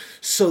another,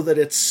 so that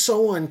it's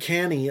so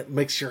uncanny it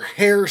makes your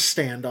hair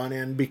stand on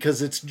end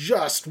because it's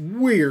just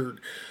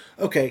weird.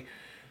 Okay,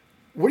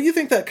 where do you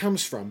think that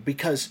comes from?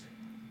 Because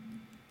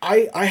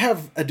I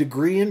have a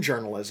degree in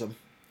journalism.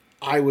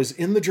 I was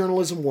in the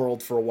journalism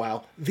world for a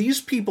while. These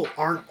people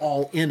aren't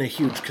all in a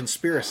huge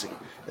conspiracy.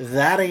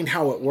 That ain't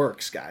how it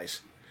works,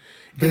 guys.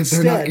 They're not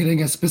Instead,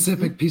 getting a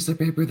specific piece of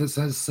paper that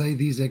says, say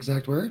these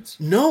exact words?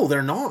 no,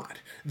 they're not.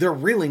 They're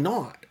really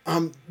not.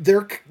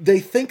 They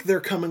think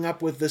they're coming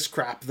up with this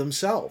crap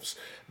themselves,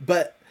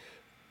 but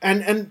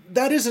and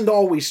that isn't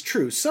always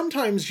true.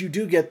 Sometimes you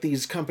do get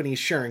these companies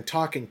sharing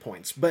talking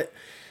points,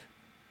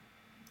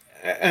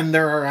 and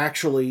there are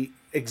actually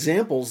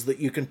examples that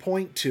you can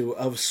point to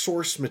of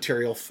source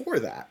material for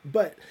that.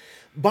 But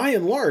by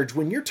and large,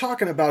 when you're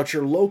talking about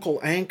your local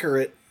anchor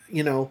at,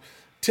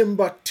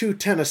 Timbuktu,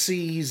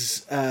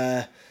 Tennessee's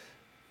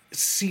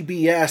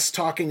CBS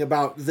talking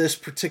about this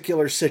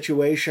particular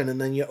situation,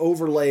 and then you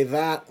overlay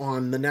that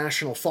on the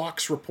National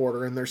Fox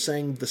reporter and they're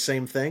saying the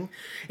same thing,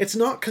 it's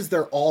not because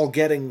they're all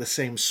getting the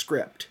same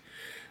script.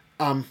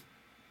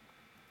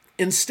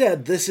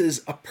 Instead, this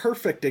is a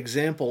perfect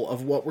example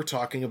of what we're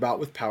talking about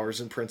with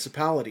powers and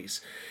principalities.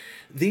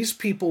 These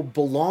people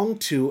belong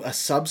to a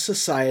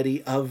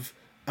sub-society of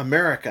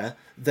America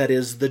that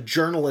is the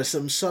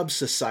journalism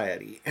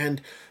sub-society.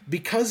 And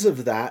because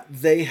of that,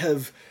 they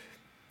have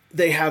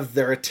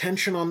their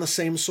attention on the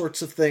same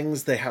sorts of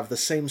things. They have the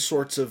same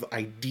sorts of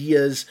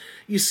ideas.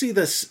 You see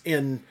this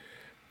in,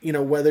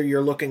 whether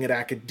you're looking at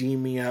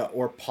academia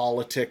or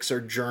politics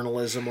or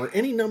journalism or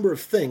any number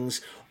of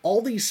things,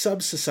 all these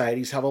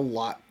sub-societies have a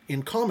lot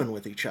in common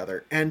with each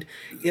other. And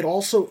it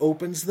also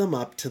opens them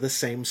up to the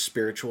same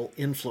spiritual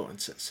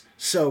influences.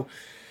 So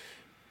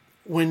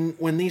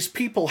when these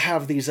people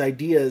have these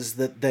ideas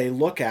that they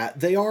look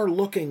at, they are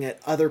looking at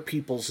other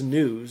people's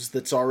news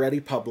that's already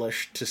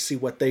published to see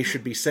what they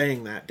should be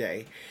saying that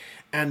day.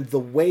 And the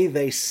way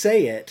they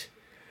say it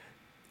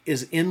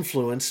is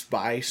influenced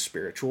by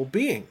spiritual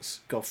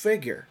beings. Go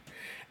figure.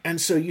 And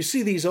so you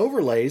see these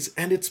overlays,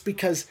 and it's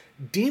because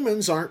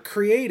demons aren't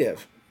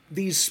creative.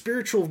 These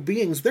spiritual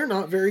beings, they're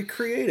not very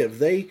creative.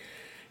 They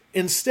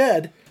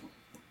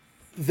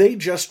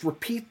just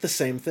repeat the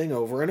same thing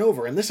over and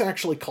over. And this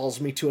actually calls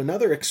me to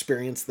another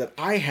experience that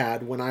I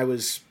had when I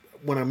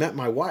met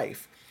my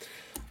wife.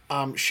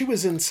 She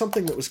was in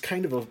something that was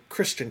kind of a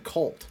Christian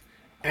cult.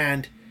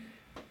 And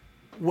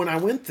when I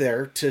went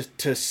there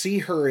to see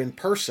her in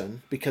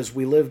person, because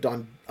we lived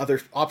on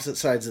opposite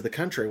sides of the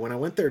country, when I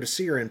went there to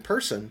see her in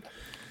person,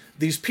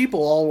 these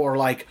people all were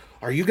like,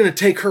 "Are you going to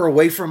take her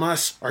away from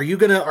us? Are you?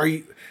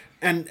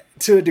 And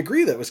to a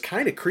degree that was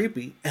kind of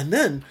creepy. And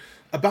then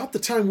about the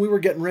time we were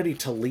getting ready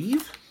to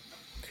leave,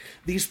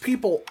 these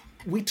people,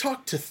 we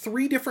talked to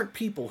 3 different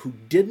people who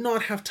did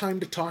not have time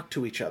to talk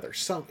to each other.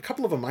 A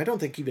couple of them I don't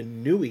think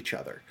even knew each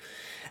other.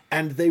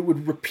 And they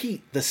would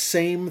repeat the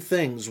same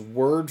things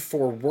word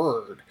for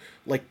word,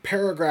 like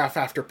paragraph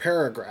after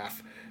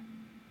paragraph,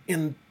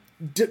 in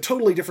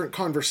totally different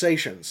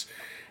conversations.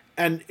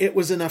 And it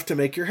was enough to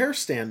make your hair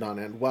stand on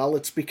end. Well,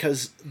 it's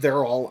because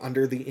they're all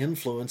under the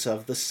influence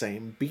of the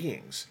same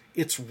beings.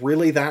 It's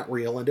really that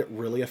real, and it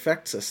really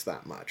affects us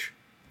that much.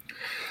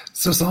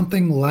 So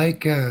something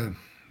like a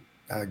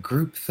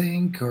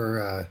groupthink or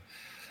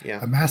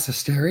a mass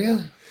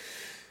hysteria?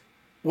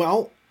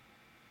 Well,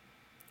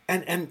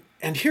 and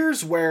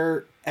here's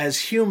where,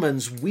 as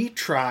humans, we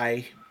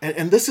try,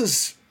 and this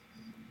is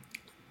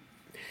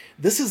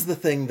the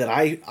thing that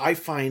I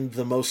find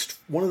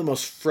one of the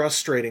most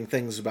frustrating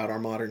things about our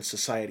modern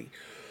society.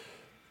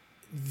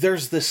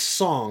 There's this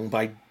song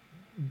by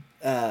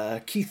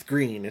Keith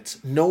Green.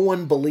 It's "No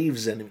One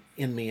Believes in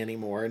Me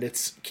Anymore." And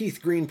it's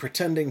Keith Green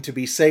pretending to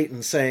be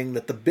Satan, saying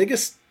that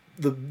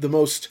the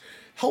most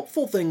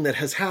helpful thing that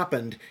has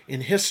happened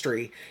in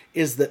history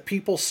is that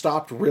people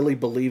stopped really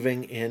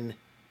believing in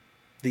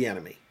the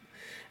enemy.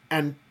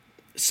 And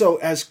so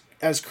as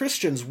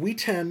Christians, we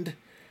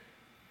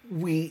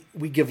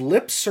give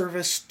lip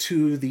service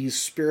to these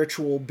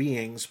spiritual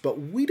beings, but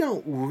we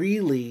don't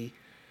really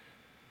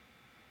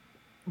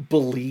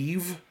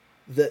believe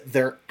that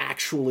they're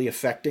actually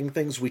affecting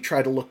things. We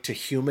try to look to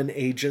human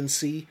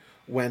agency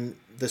when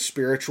the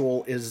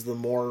spiritual is the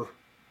more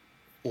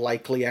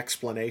likely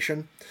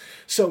explanation.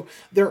 So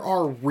there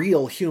are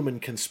real human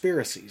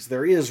conspiracies.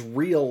 There is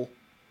real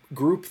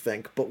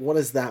groupthink, but what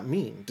does that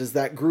mean? Does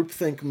that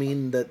groupthink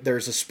mean that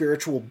there's a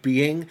spiritual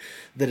being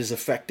that is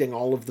affecting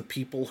all of the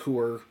people who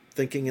are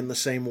thinking in the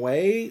same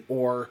way?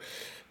 Or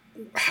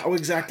how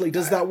exactly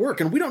does that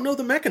work? And we don't know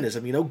the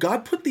mechanism.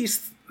 God put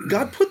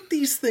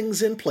these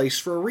things in place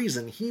for a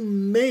reason. He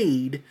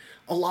made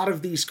a lot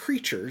of these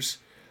creatures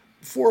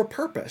for a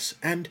purpose,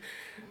 and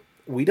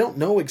we don't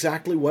know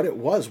exactly what it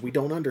was. We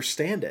don't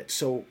understand it.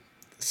 So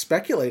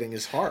speculating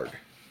is hard.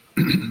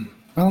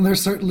 Well,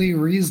 there's certainly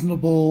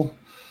reasonable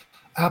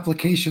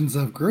applications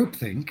of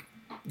groupthink.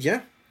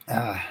 Yeah.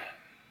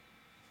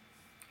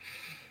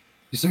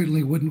 You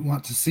certainly wouldn't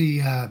want to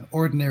see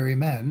ordinary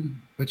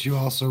men, but you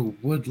also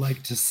would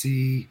like to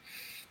see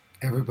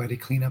everybody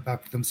clean up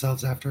after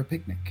themselves after a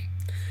picnic.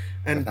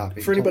 And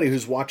for anybody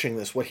who's watching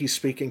this, what he's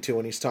speaking to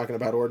when he's talking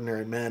about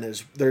ordinary men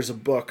is, there's a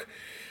book,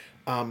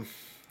 I've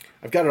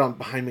got it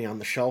behind me on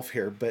the shelf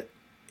here, but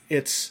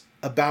it's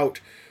about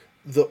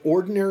the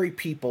ordinary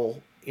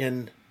people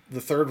in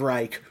the Third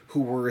Reich,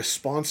 who were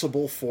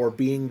responsible for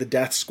being the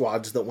death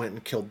squads that went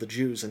and killed the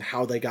Jews and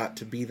how they got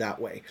to be that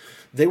way.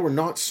 They were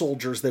not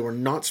soldiers. They were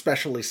not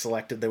specially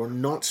selected. They were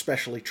not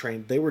specially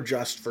trained. They were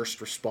just first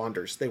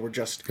responders. They were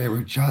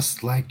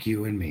just like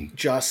you and me.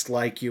 Just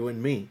like you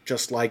and me.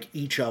 Just like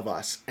each of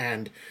us.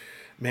 And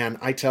man,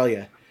 I tell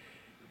you,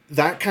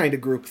 that kind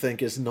of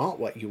groupthink is not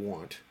what you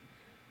want.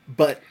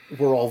 But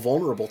we're all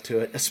vulnerable to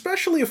it,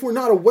 especially if we're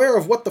not aware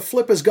of what the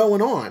flip is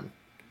going on.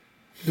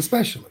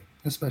 Especially.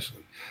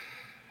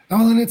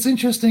 Oh, and it's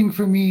interesting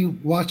for me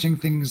watching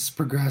things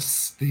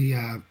progress.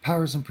 The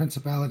powers and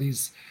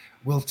principalities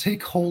will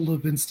take hold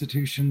of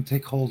institution,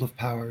 take hold of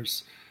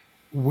powers,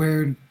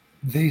 where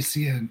they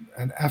see an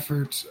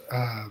effort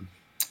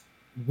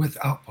with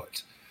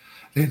output.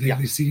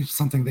 They see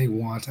something they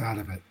want out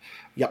of it.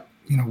 Yep.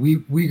 You know,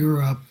 we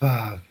grew up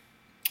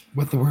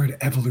with the word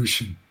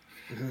evolution.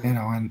 Mm-hmm. You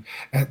know, and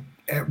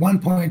at one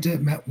point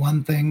it meant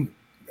one thing.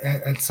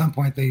 At some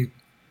point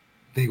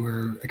they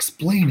were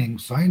explaining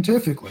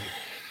scientifically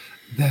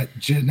that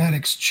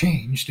genetics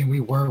changed and we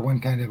were one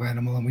kind of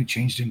animal and we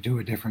changed into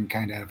a different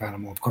kind of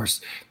animal. Of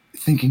course,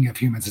 thinking of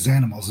humans as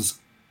animals is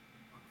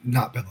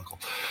not biblical.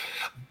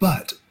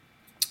 But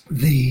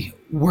the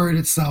word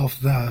itself,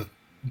 the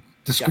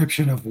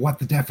description of what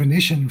the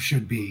definition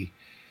should be,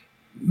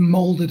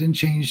 molded and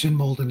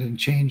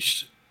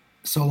changed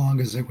so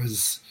long as it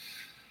was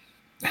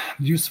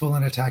useful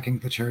in attacking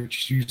the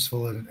church,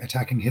 useful in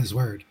attacking his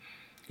word.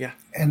 Yeah.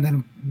 And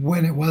then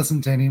when it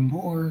wasn't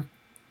anymore,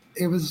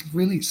 it was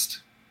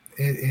released.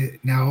 It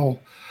now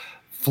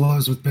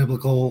flows with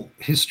biblical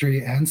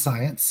history and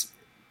science.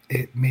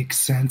 It makes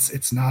sense.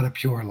 It's not a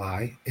pure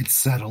lie. It's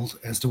settled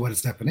as to what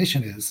its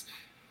definition is.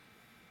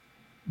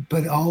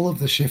 But all of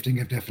the shifting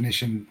of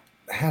definition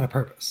had a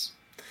purpose.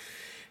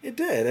 It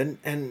did.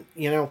 And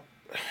you know,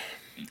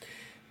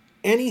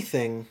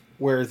 anything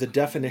where the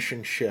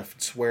definition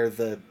shifts, where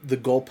the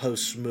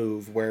goalposts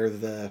move, where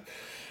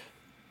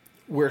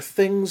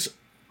things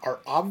are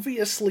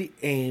obviously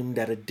aimed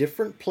at a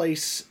different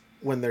place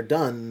when they're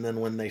done than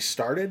when they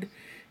started,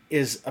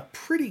 is a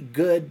pretty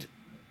good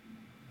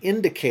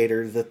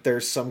indicator that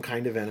there's some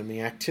kind of enemy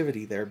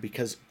activity there,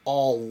 because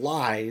all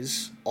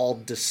lies, all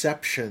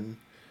deception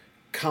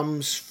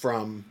comes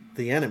from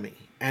the enemy.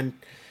 And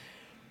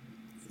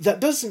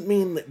that doesn't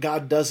mean that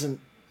God doesn't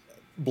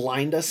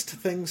blind us to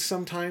things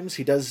sometimes.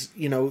 He does,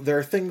 you know, there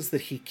are things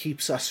that he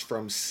keeps us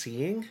from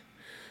seeing,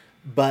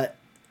 but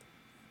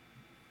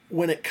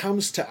when it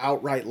comes to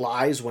outright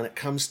lies, when it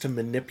comes to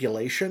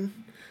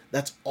manipulation,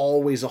 that's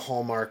always a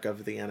hallmark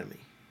of the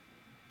enemy.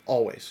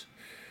 Always.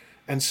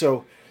 And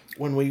so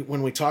when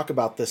we talk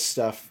about this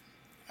stuff,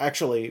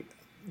 actually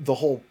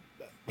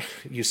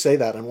you say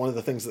that, and one of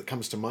the things that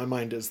comes to my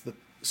mind is that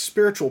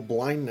spiritual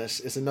blindness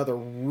is another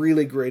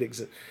really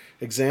great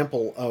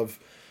example of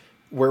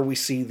where we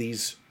see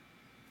these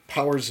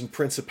powers and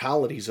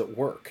principalities at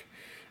work.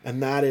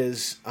 And that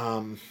is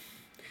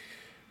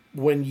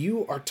when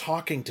you are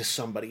talking to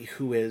somebody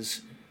who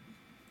is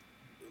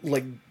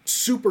like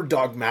super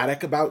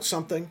dogmatic about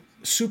something,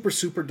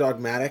 super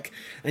dogmatic,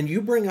 and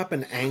you bring up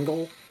an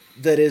angle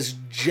that is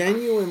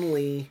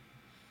genuinely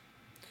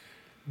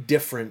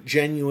different,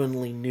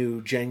 genuinely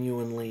new,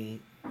 genuinely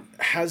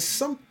has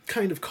some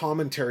kind of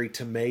commentary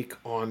to make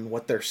on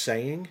what they're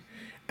saying,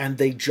 and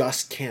they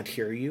just can't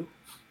hear you.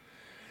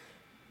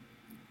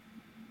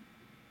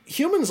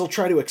 Humans will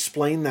try to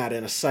explain that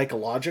in a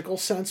psychological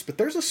sense, but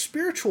there's a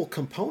spiritual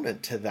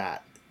component to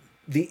that.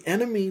 The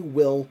enemy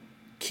will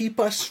keep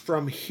us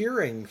from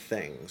hearing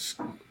things,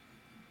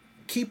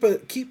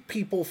 keep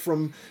people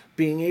from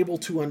being able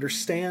to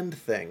understand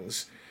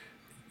things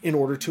in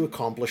order to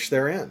accomplish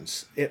their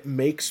ends. It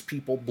makes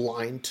people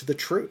blind to the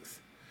truth.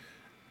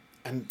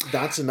 And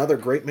that's another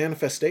great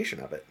manifestation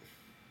of it.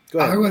 Go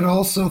ahead. I would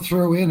also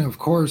throw in, of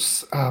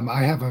course,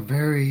 I have a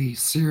very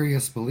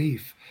serious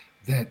belief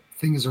that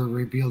things are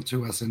revealed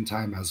to us in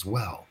time as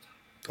well.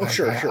 Oh,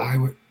 sure.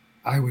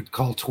 I would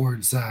call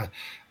towards the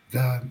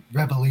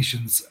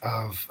revelations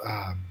of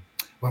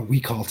what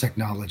we call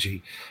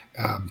technology.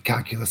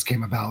 Calculus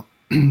came about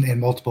in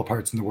multiple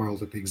parts in the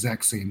world at the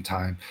exact same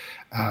time.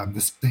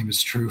 The same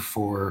is true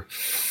for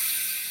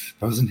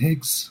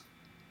Boson-Higgs.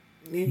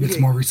 It's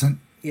more recent.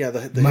 Yeah,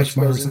 the much Higgs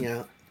more boson, recent.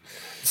 yeah.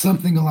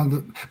 Something along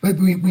the... But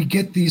we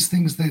get these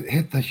things that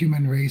hit the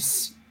human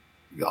race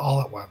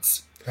all at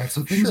once. Right?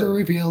 So things are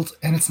revealed,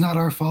 and it's not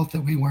our fault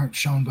that we weren't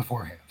shown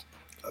beforehand.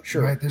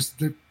 Sure. Right? There's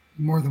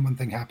more than one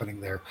thing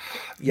happening there.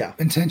 Yeah.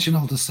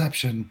 Intentional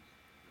deception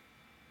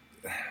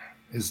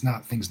is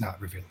not things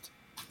not revealed.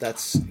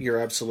 You're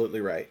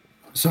absolutely right.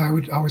 So I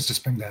would always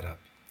just bring that up.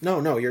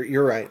 No,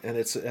 you're right, and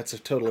that's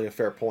totally a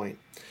fair point.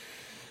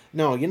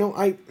 No, you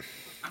know,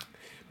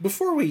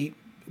 before we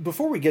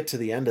get to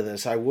the end of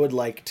this, I would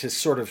like to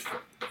sort of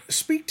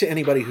speak to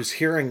anybody who's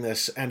hearing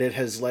this and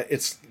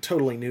it's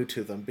totally new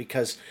to them,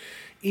 because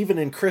even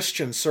in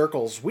Christian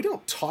circles, we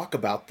don't talk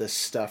about this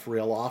stuff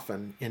real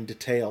often in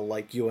detail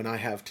like you and I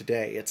have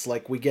today. It's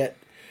like we get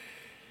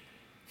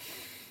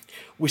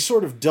we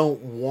sort of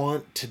don't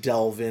want to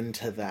delve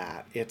into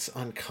that. It's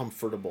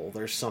uncomfortable.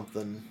 There's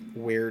something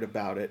weird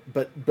about it.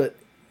 But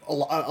a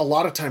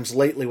lot of times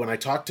lately when I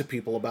talk to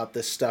people about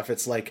this stuff,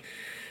 it's like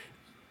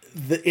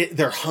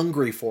they're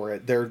hungry for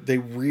it. They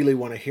really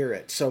want to hear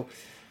it. So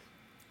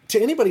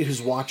to anybody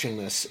who's watching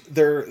this,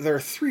 there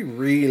are three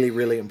really,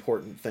 really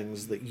important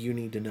things that you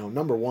need to know.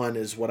 Number one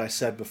is what I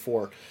said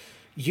before.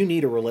 You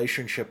need a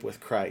relationship with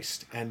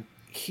Christ. And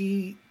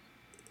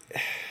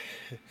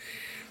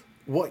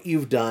what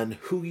you've done,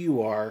 who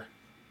you are,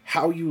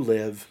 how you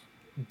live,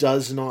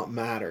 does not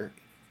matter.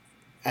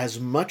 As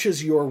much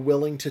as you're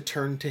willing to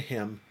turn to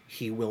him,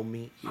 he will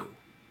meet you.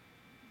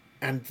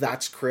 And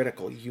that's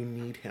critical. You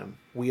need him.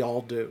 We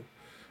all do.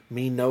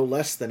 Me no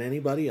less than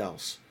anybody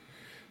else.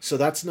 So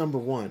that's number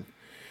one.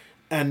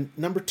 And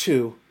number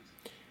two,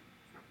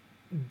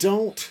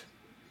 don't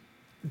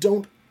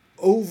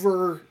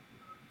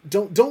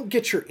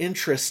get your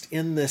interest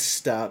in this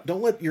stuff.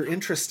 Don't let your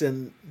interest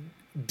in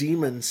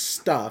demon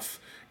stuff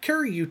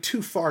carry you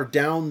too far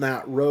down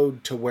that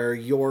road to where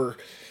you're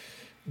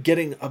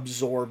getting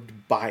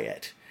absorbed by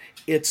it.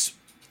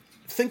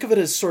 Think of it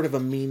as sort of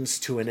a means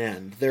to an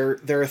end.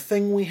 They're a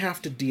thing we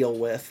have to deal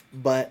with,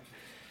 but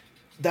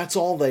that's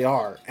all they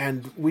are.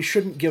 And we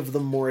shouldn't give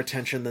them more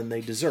attention than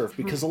they deserve,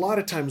 because a lot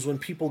of times when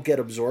people get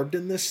absorbed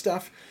in this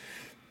stuff,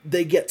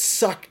 they get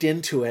sucked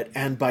into it.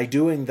 And by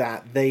doing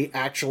that, they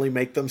actually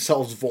make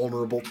themselves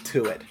vulnerable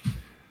to it.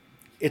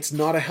 It's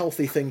not a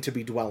healthy thing to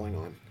be dwelling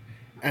on.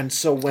 And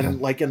so when,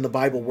 like in the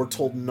Bible, we're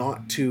told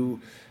not to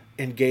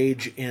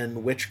engage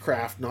in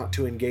witchcraft, not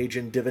to engage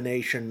in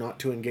divination, not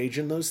to engage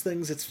in those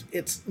things,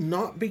 it's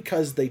not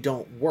because they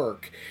don't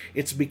work.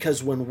 It's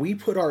because when we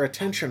put our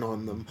attention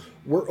on them,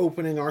 we're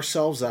opening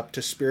ourselves up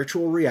to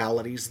spiritual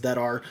realities that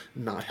are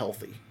not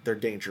healthy. They're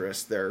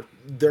dangerous. They're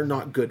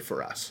not good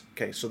for us.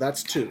 Okay, so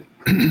that's two.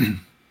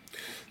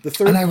 The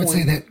third and I would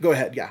say that... Go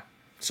ahead, yeah.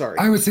 Sorry.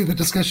 I would say the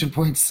discussion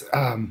points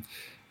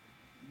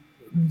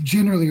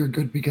generally are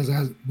good because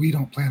as we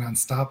don't plan on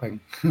stopping.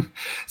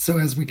 So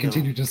as we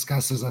continue to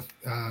discuss as a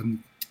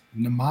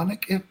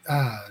mnemonic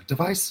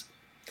device.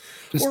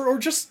 Or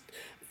just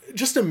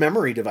a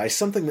memory device,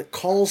 something that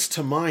calls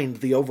to mind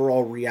the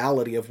overall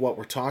reality of what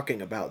we're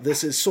talking about.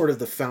 This is sort of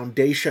the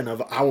foundation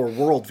of our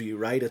worldview,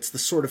 right? It's the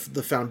sort of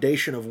the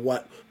foundation of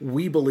what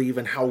we believe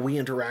and how we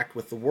interact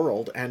with the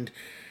world. And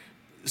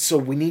so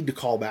we need to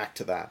call back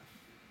to that.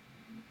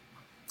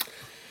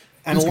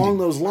 And along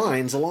those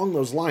lines,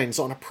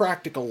 on a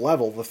practical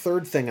level, the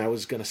third thing I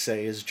was going to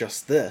say is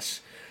just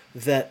this,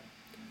 that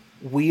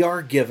we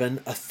are given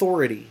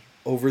authority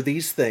over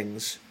these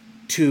things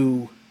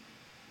to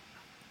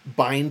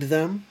bind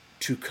them,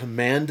 to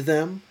command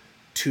them,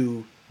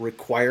 to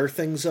require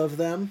things of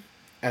them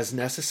as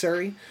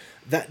necessary.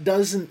 That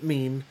doesn't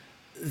mean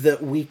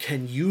that we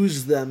can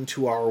use them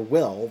to our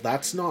will.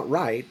 That's not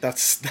right.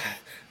 That's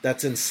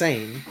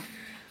insane.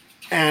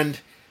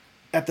 And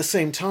at the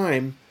same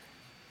time,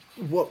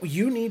 what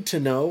you need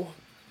to know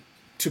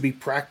to be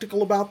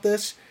practical about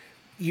this,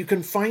 you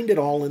can find it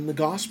all in the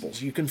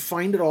Gospels. You can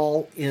find it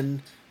all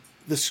in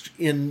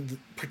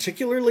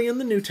particularly in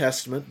the New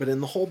Testament, but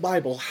in the whole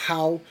Bible,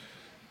 how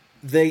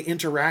they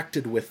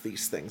interacted with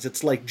these things.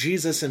 It's like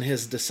Jesus and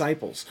his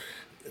disciples.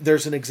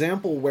 There's an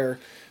example where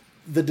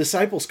the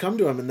disciples come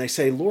to him and they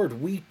say,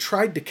 "Lord, we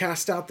tried to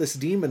cast out this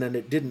demon and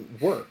it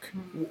didn't work.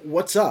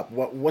 What's up?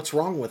 What's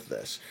wrong with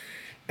this?"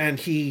 And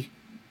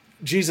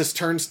Jesus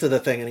turns to the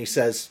thing and he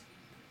says,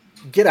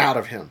 "Get out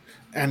of him."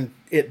 And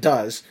it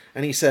does.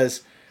 And he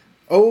says,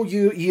 "Oh,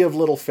 ye of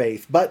little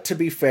faith. But to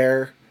be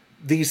fair,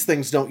 these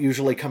things don't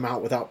usually come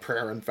out without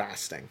prayer and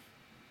fasting."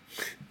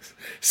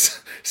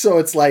 So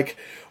it's like,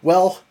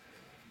 well,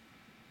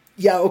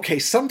 yeah, okay,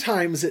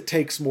 sometimes it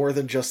takes more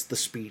than just the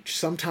speech.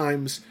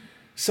 Sometimes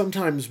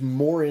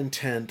more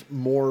intent,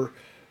 more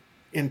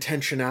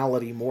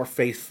intentionality, more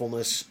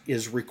faithfulness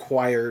is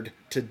required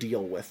to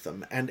deal with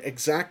them. And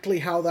exactly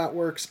how that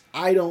works,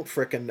 I don't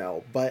frickin'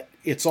 know, but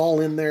it's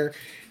all in there.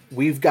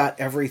 We've got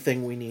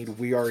everything we need.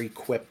 We are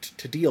equipped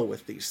to deal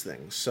with these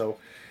things. So,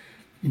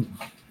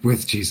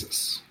 with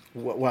Jesus.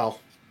 Well,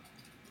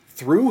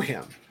 through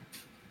him,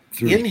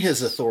 in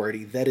his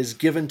authority that is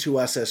given to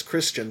us as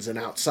Christians, and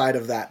outside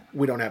of that,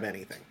 we don't have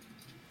anything.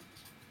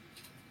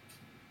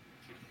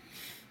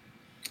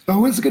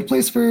 What's a good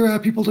place for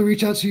people to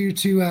reach out to you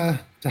to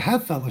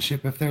have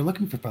fellowship if they're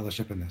looking for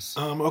fellowship in this?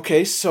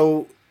 Okay,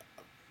 so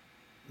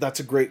that's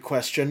a great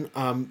question.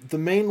 The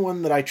main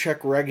one that I check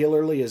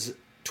regularly is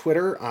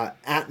Twitter.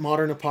 At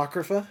Modern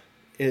Apocrypha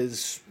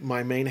is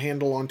my main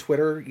handle on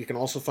Twitter. You can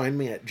also find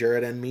me at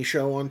Jared N.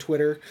 Michaud on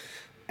Twitter.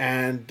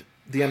 And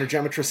the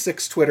Energemetra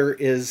 6 Twitter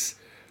is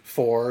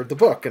for the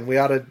book. And we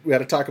ought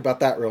to talk about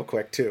that real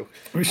quick, too.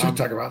 We should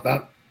talk about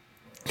that.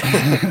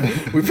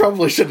 We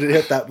probably should have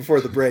hit that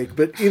before the break,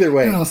 but either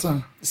way.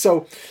 Awesome.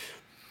 So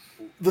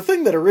the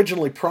thing that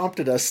originally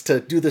prompted us to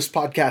do this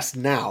podcast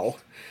now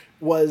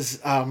was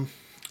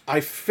I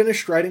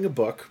finished writing a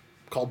book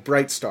called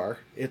Bright Star.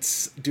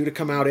 It's due to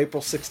come out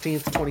April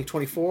 16th,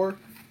 2024.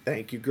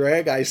 Thank you,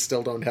 Greg. I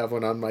still don't have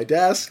one on my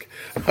desk.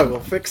 I will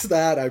fix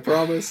that, I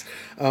promise.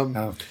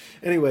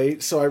 Anyway,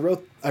 so I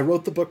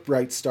wrote the book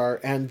Bright Star,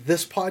 and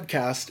this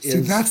podcast is... See,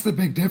 that's the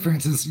big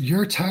difference, is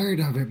you're tired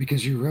of it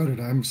because you wrote it.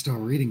 I'm still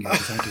reading it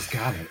because I just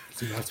got it.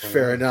 See, that's why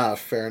fair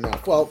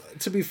enough. Well,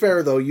 to be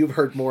fair, though, you've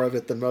heard more of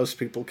it than most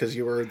people because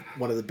you were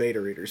one of the beta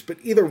readers. But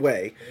either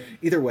way,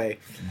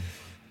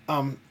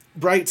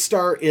 Bright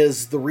Star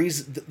is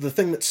the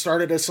thing that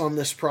started us on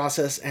this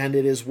process, and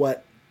it is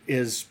what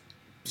is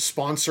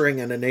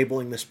sponsoring and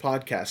enabling this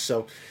podcast.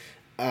 So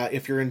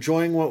if you're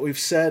enjoying what we've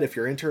said, if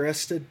you're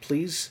interested,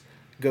 please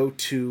go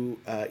to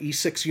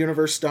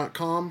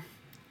e6universe.com,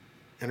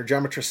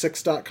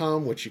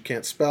 energemetra6.com, which you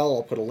can't spell.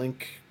 I'll put a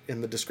link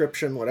in the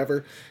description,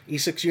 whatever,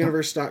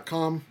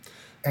 e6universe.com.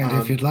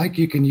 And if you'd like,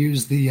 you can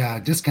use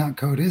the discount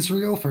code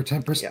Israel for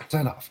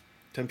 10% off.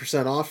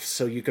 10% off,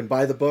 so you can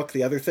buy the book.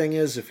 The other thing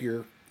is, if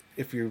you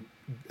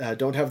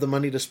don't have the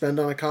money to spend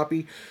on a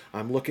copy,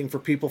 I'm looking for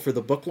people for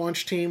the book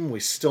launch team. We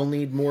still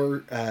need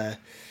more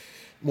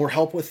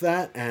help with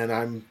that, and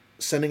I'm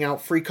sending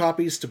out free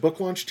copies to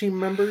book launch team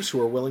members who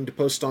are willing to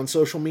post on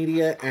social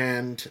media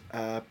and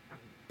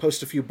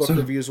post a few book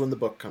reviews when the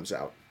book comes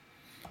out.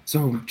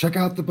 So check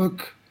out the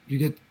book. You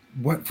get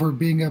what for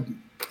being a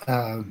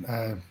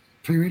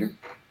pre-reader?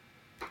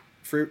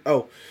 Free?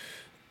 Oh,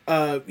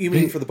 you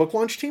mean for the book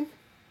launch team?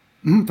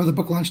 For the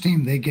book launch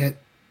team, they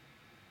get...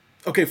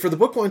 Okay, for the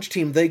book launch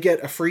team, they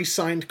get a free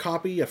signed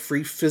copy, a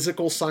free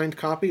physical signed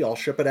copy. I'll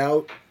ship it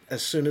out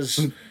as soon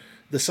as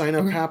the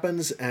sign-up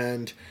happens,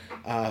 and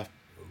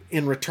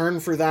in return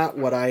for that,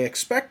 what I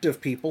expect of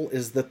people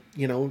is that,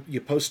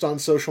 you post on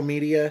social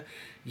media,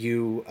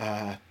 you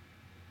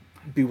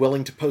be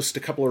willing to post a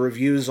couple of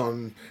reviews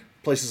on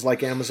places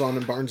like Amazon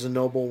and Barnes &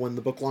 Noble when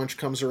the book launch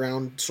comes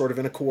around, sort of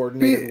in a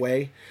coordinated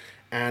way.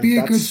 And be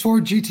a good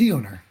Ford GT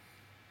owner.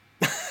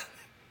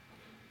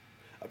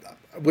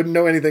 I wouldn't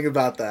know anything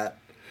about that.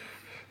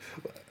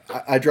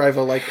 I drive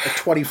a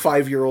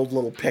 25-year-old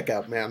little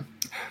pickup, man.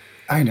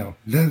 I know.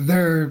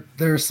 There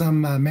are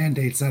some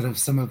mandates out of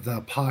some of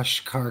the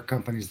posh car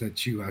companies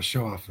that you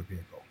show off the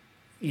vehicle.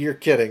 You're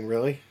kidding,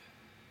 really?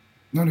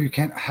 No, you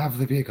can't have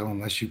the vehicle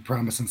unless you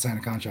promise and sign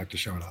a contract to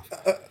show it off.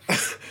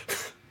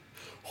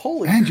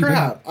 Holy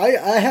crap. I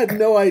had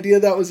no idea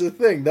that was a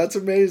thing. That's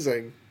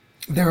amazing.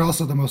 They're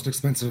also the most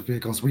expensive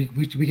vehicles. We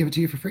give it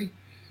to you for free.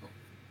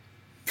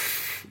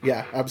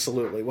 Yeah,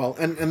 absolutely. Well,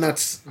 and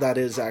that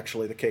is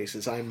actually the case.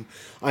 Is I'm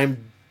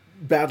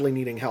badly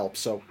needing help.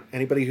 So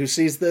anybody who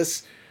sees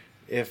this,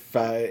 if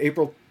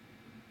April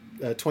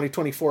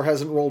 2024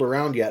 hasn't rolled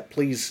around yet,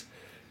 please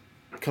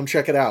come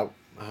check it out.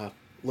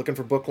 Looking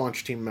for book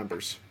launch team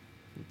members.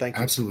 Thank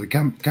you. Absolutely.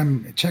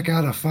 Come check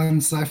out a fun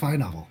sci-fi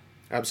novel.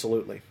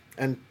 Absolutely.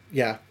 And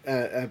yeah,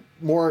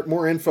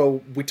 more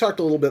info. We talked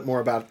a little bit more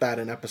about that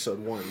in episode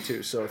 1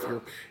 too. So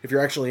if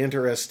you're actually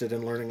interested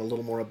in learning a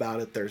little more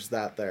about it, there's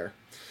that there.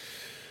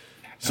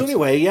 So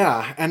anyway,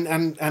 yeah,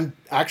 and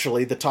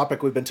actually the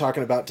topic we've been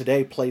talking about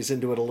today plays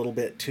into it a little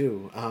bit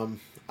too.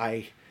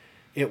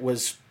 It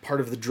was part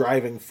of the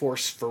driving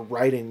force for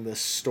writing this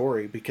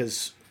story,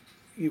 because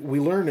we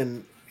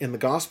learn in the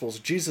Gospels,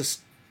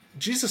 Jesus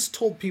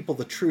told people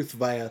the truth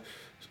via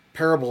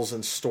parables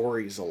and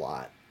stories a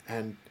lot.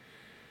 And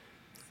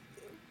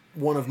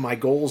one of my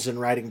goals in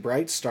writing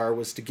Bright Star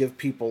was to give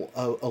people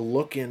a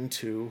look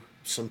into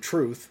some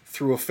truth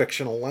through a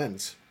fictional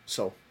lens.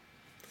 So,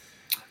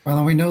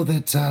 well, we know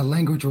that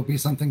language will be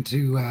something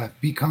to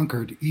be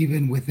conquered,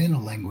 even within a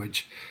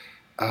language.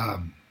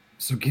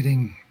 So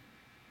getting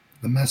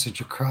the message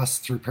across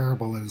through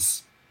parable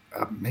is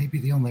maybe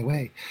the only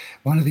way.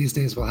 One of these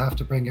days we'll have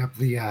to bring up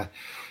the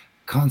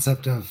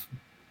concept of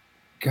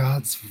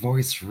God's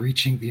voice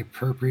reaching the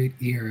appropriate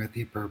ear at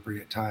the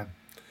appropriate time.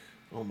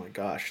 Oh my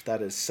gosh,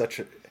 that is such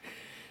a...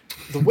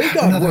 The way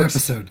God Another works...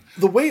 episode.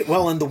 The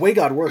way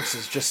God works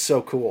is just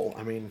so cool.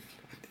 I mean...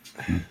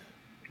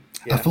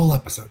 Yeah. A full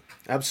episode.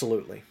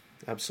 Absolutely.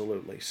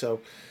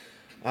 So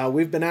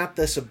we've been at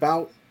this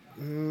about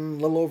a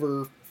little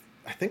over...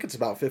 I think it's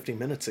about 50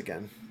 minutes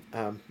again.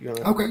 You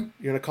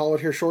gonna call it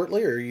here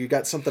shortly, or you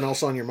got something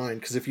else on your mind?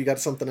 Because if you got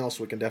something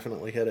else, we can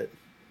definitely hit it.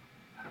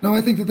 No,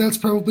 I think that's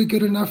probably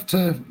good enough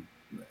to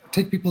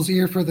take people's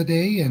ear for the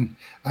day, and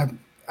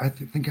I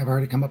think I've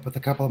already come up with a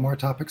couple more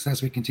topics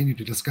as we continue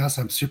to discuss.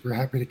 I'm super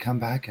happy to come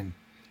back and...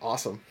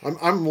 Awesome.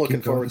 I'm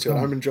looking forward to it.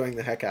 I'm enjoying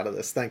the heck out of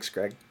this. Thanks,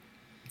 Greg.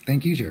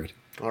 Thank you, Jared.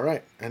 All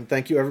right. And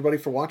thank you, everybody,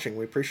 for watching.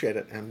 We appreciate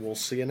it, and we'll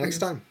see you next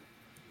time.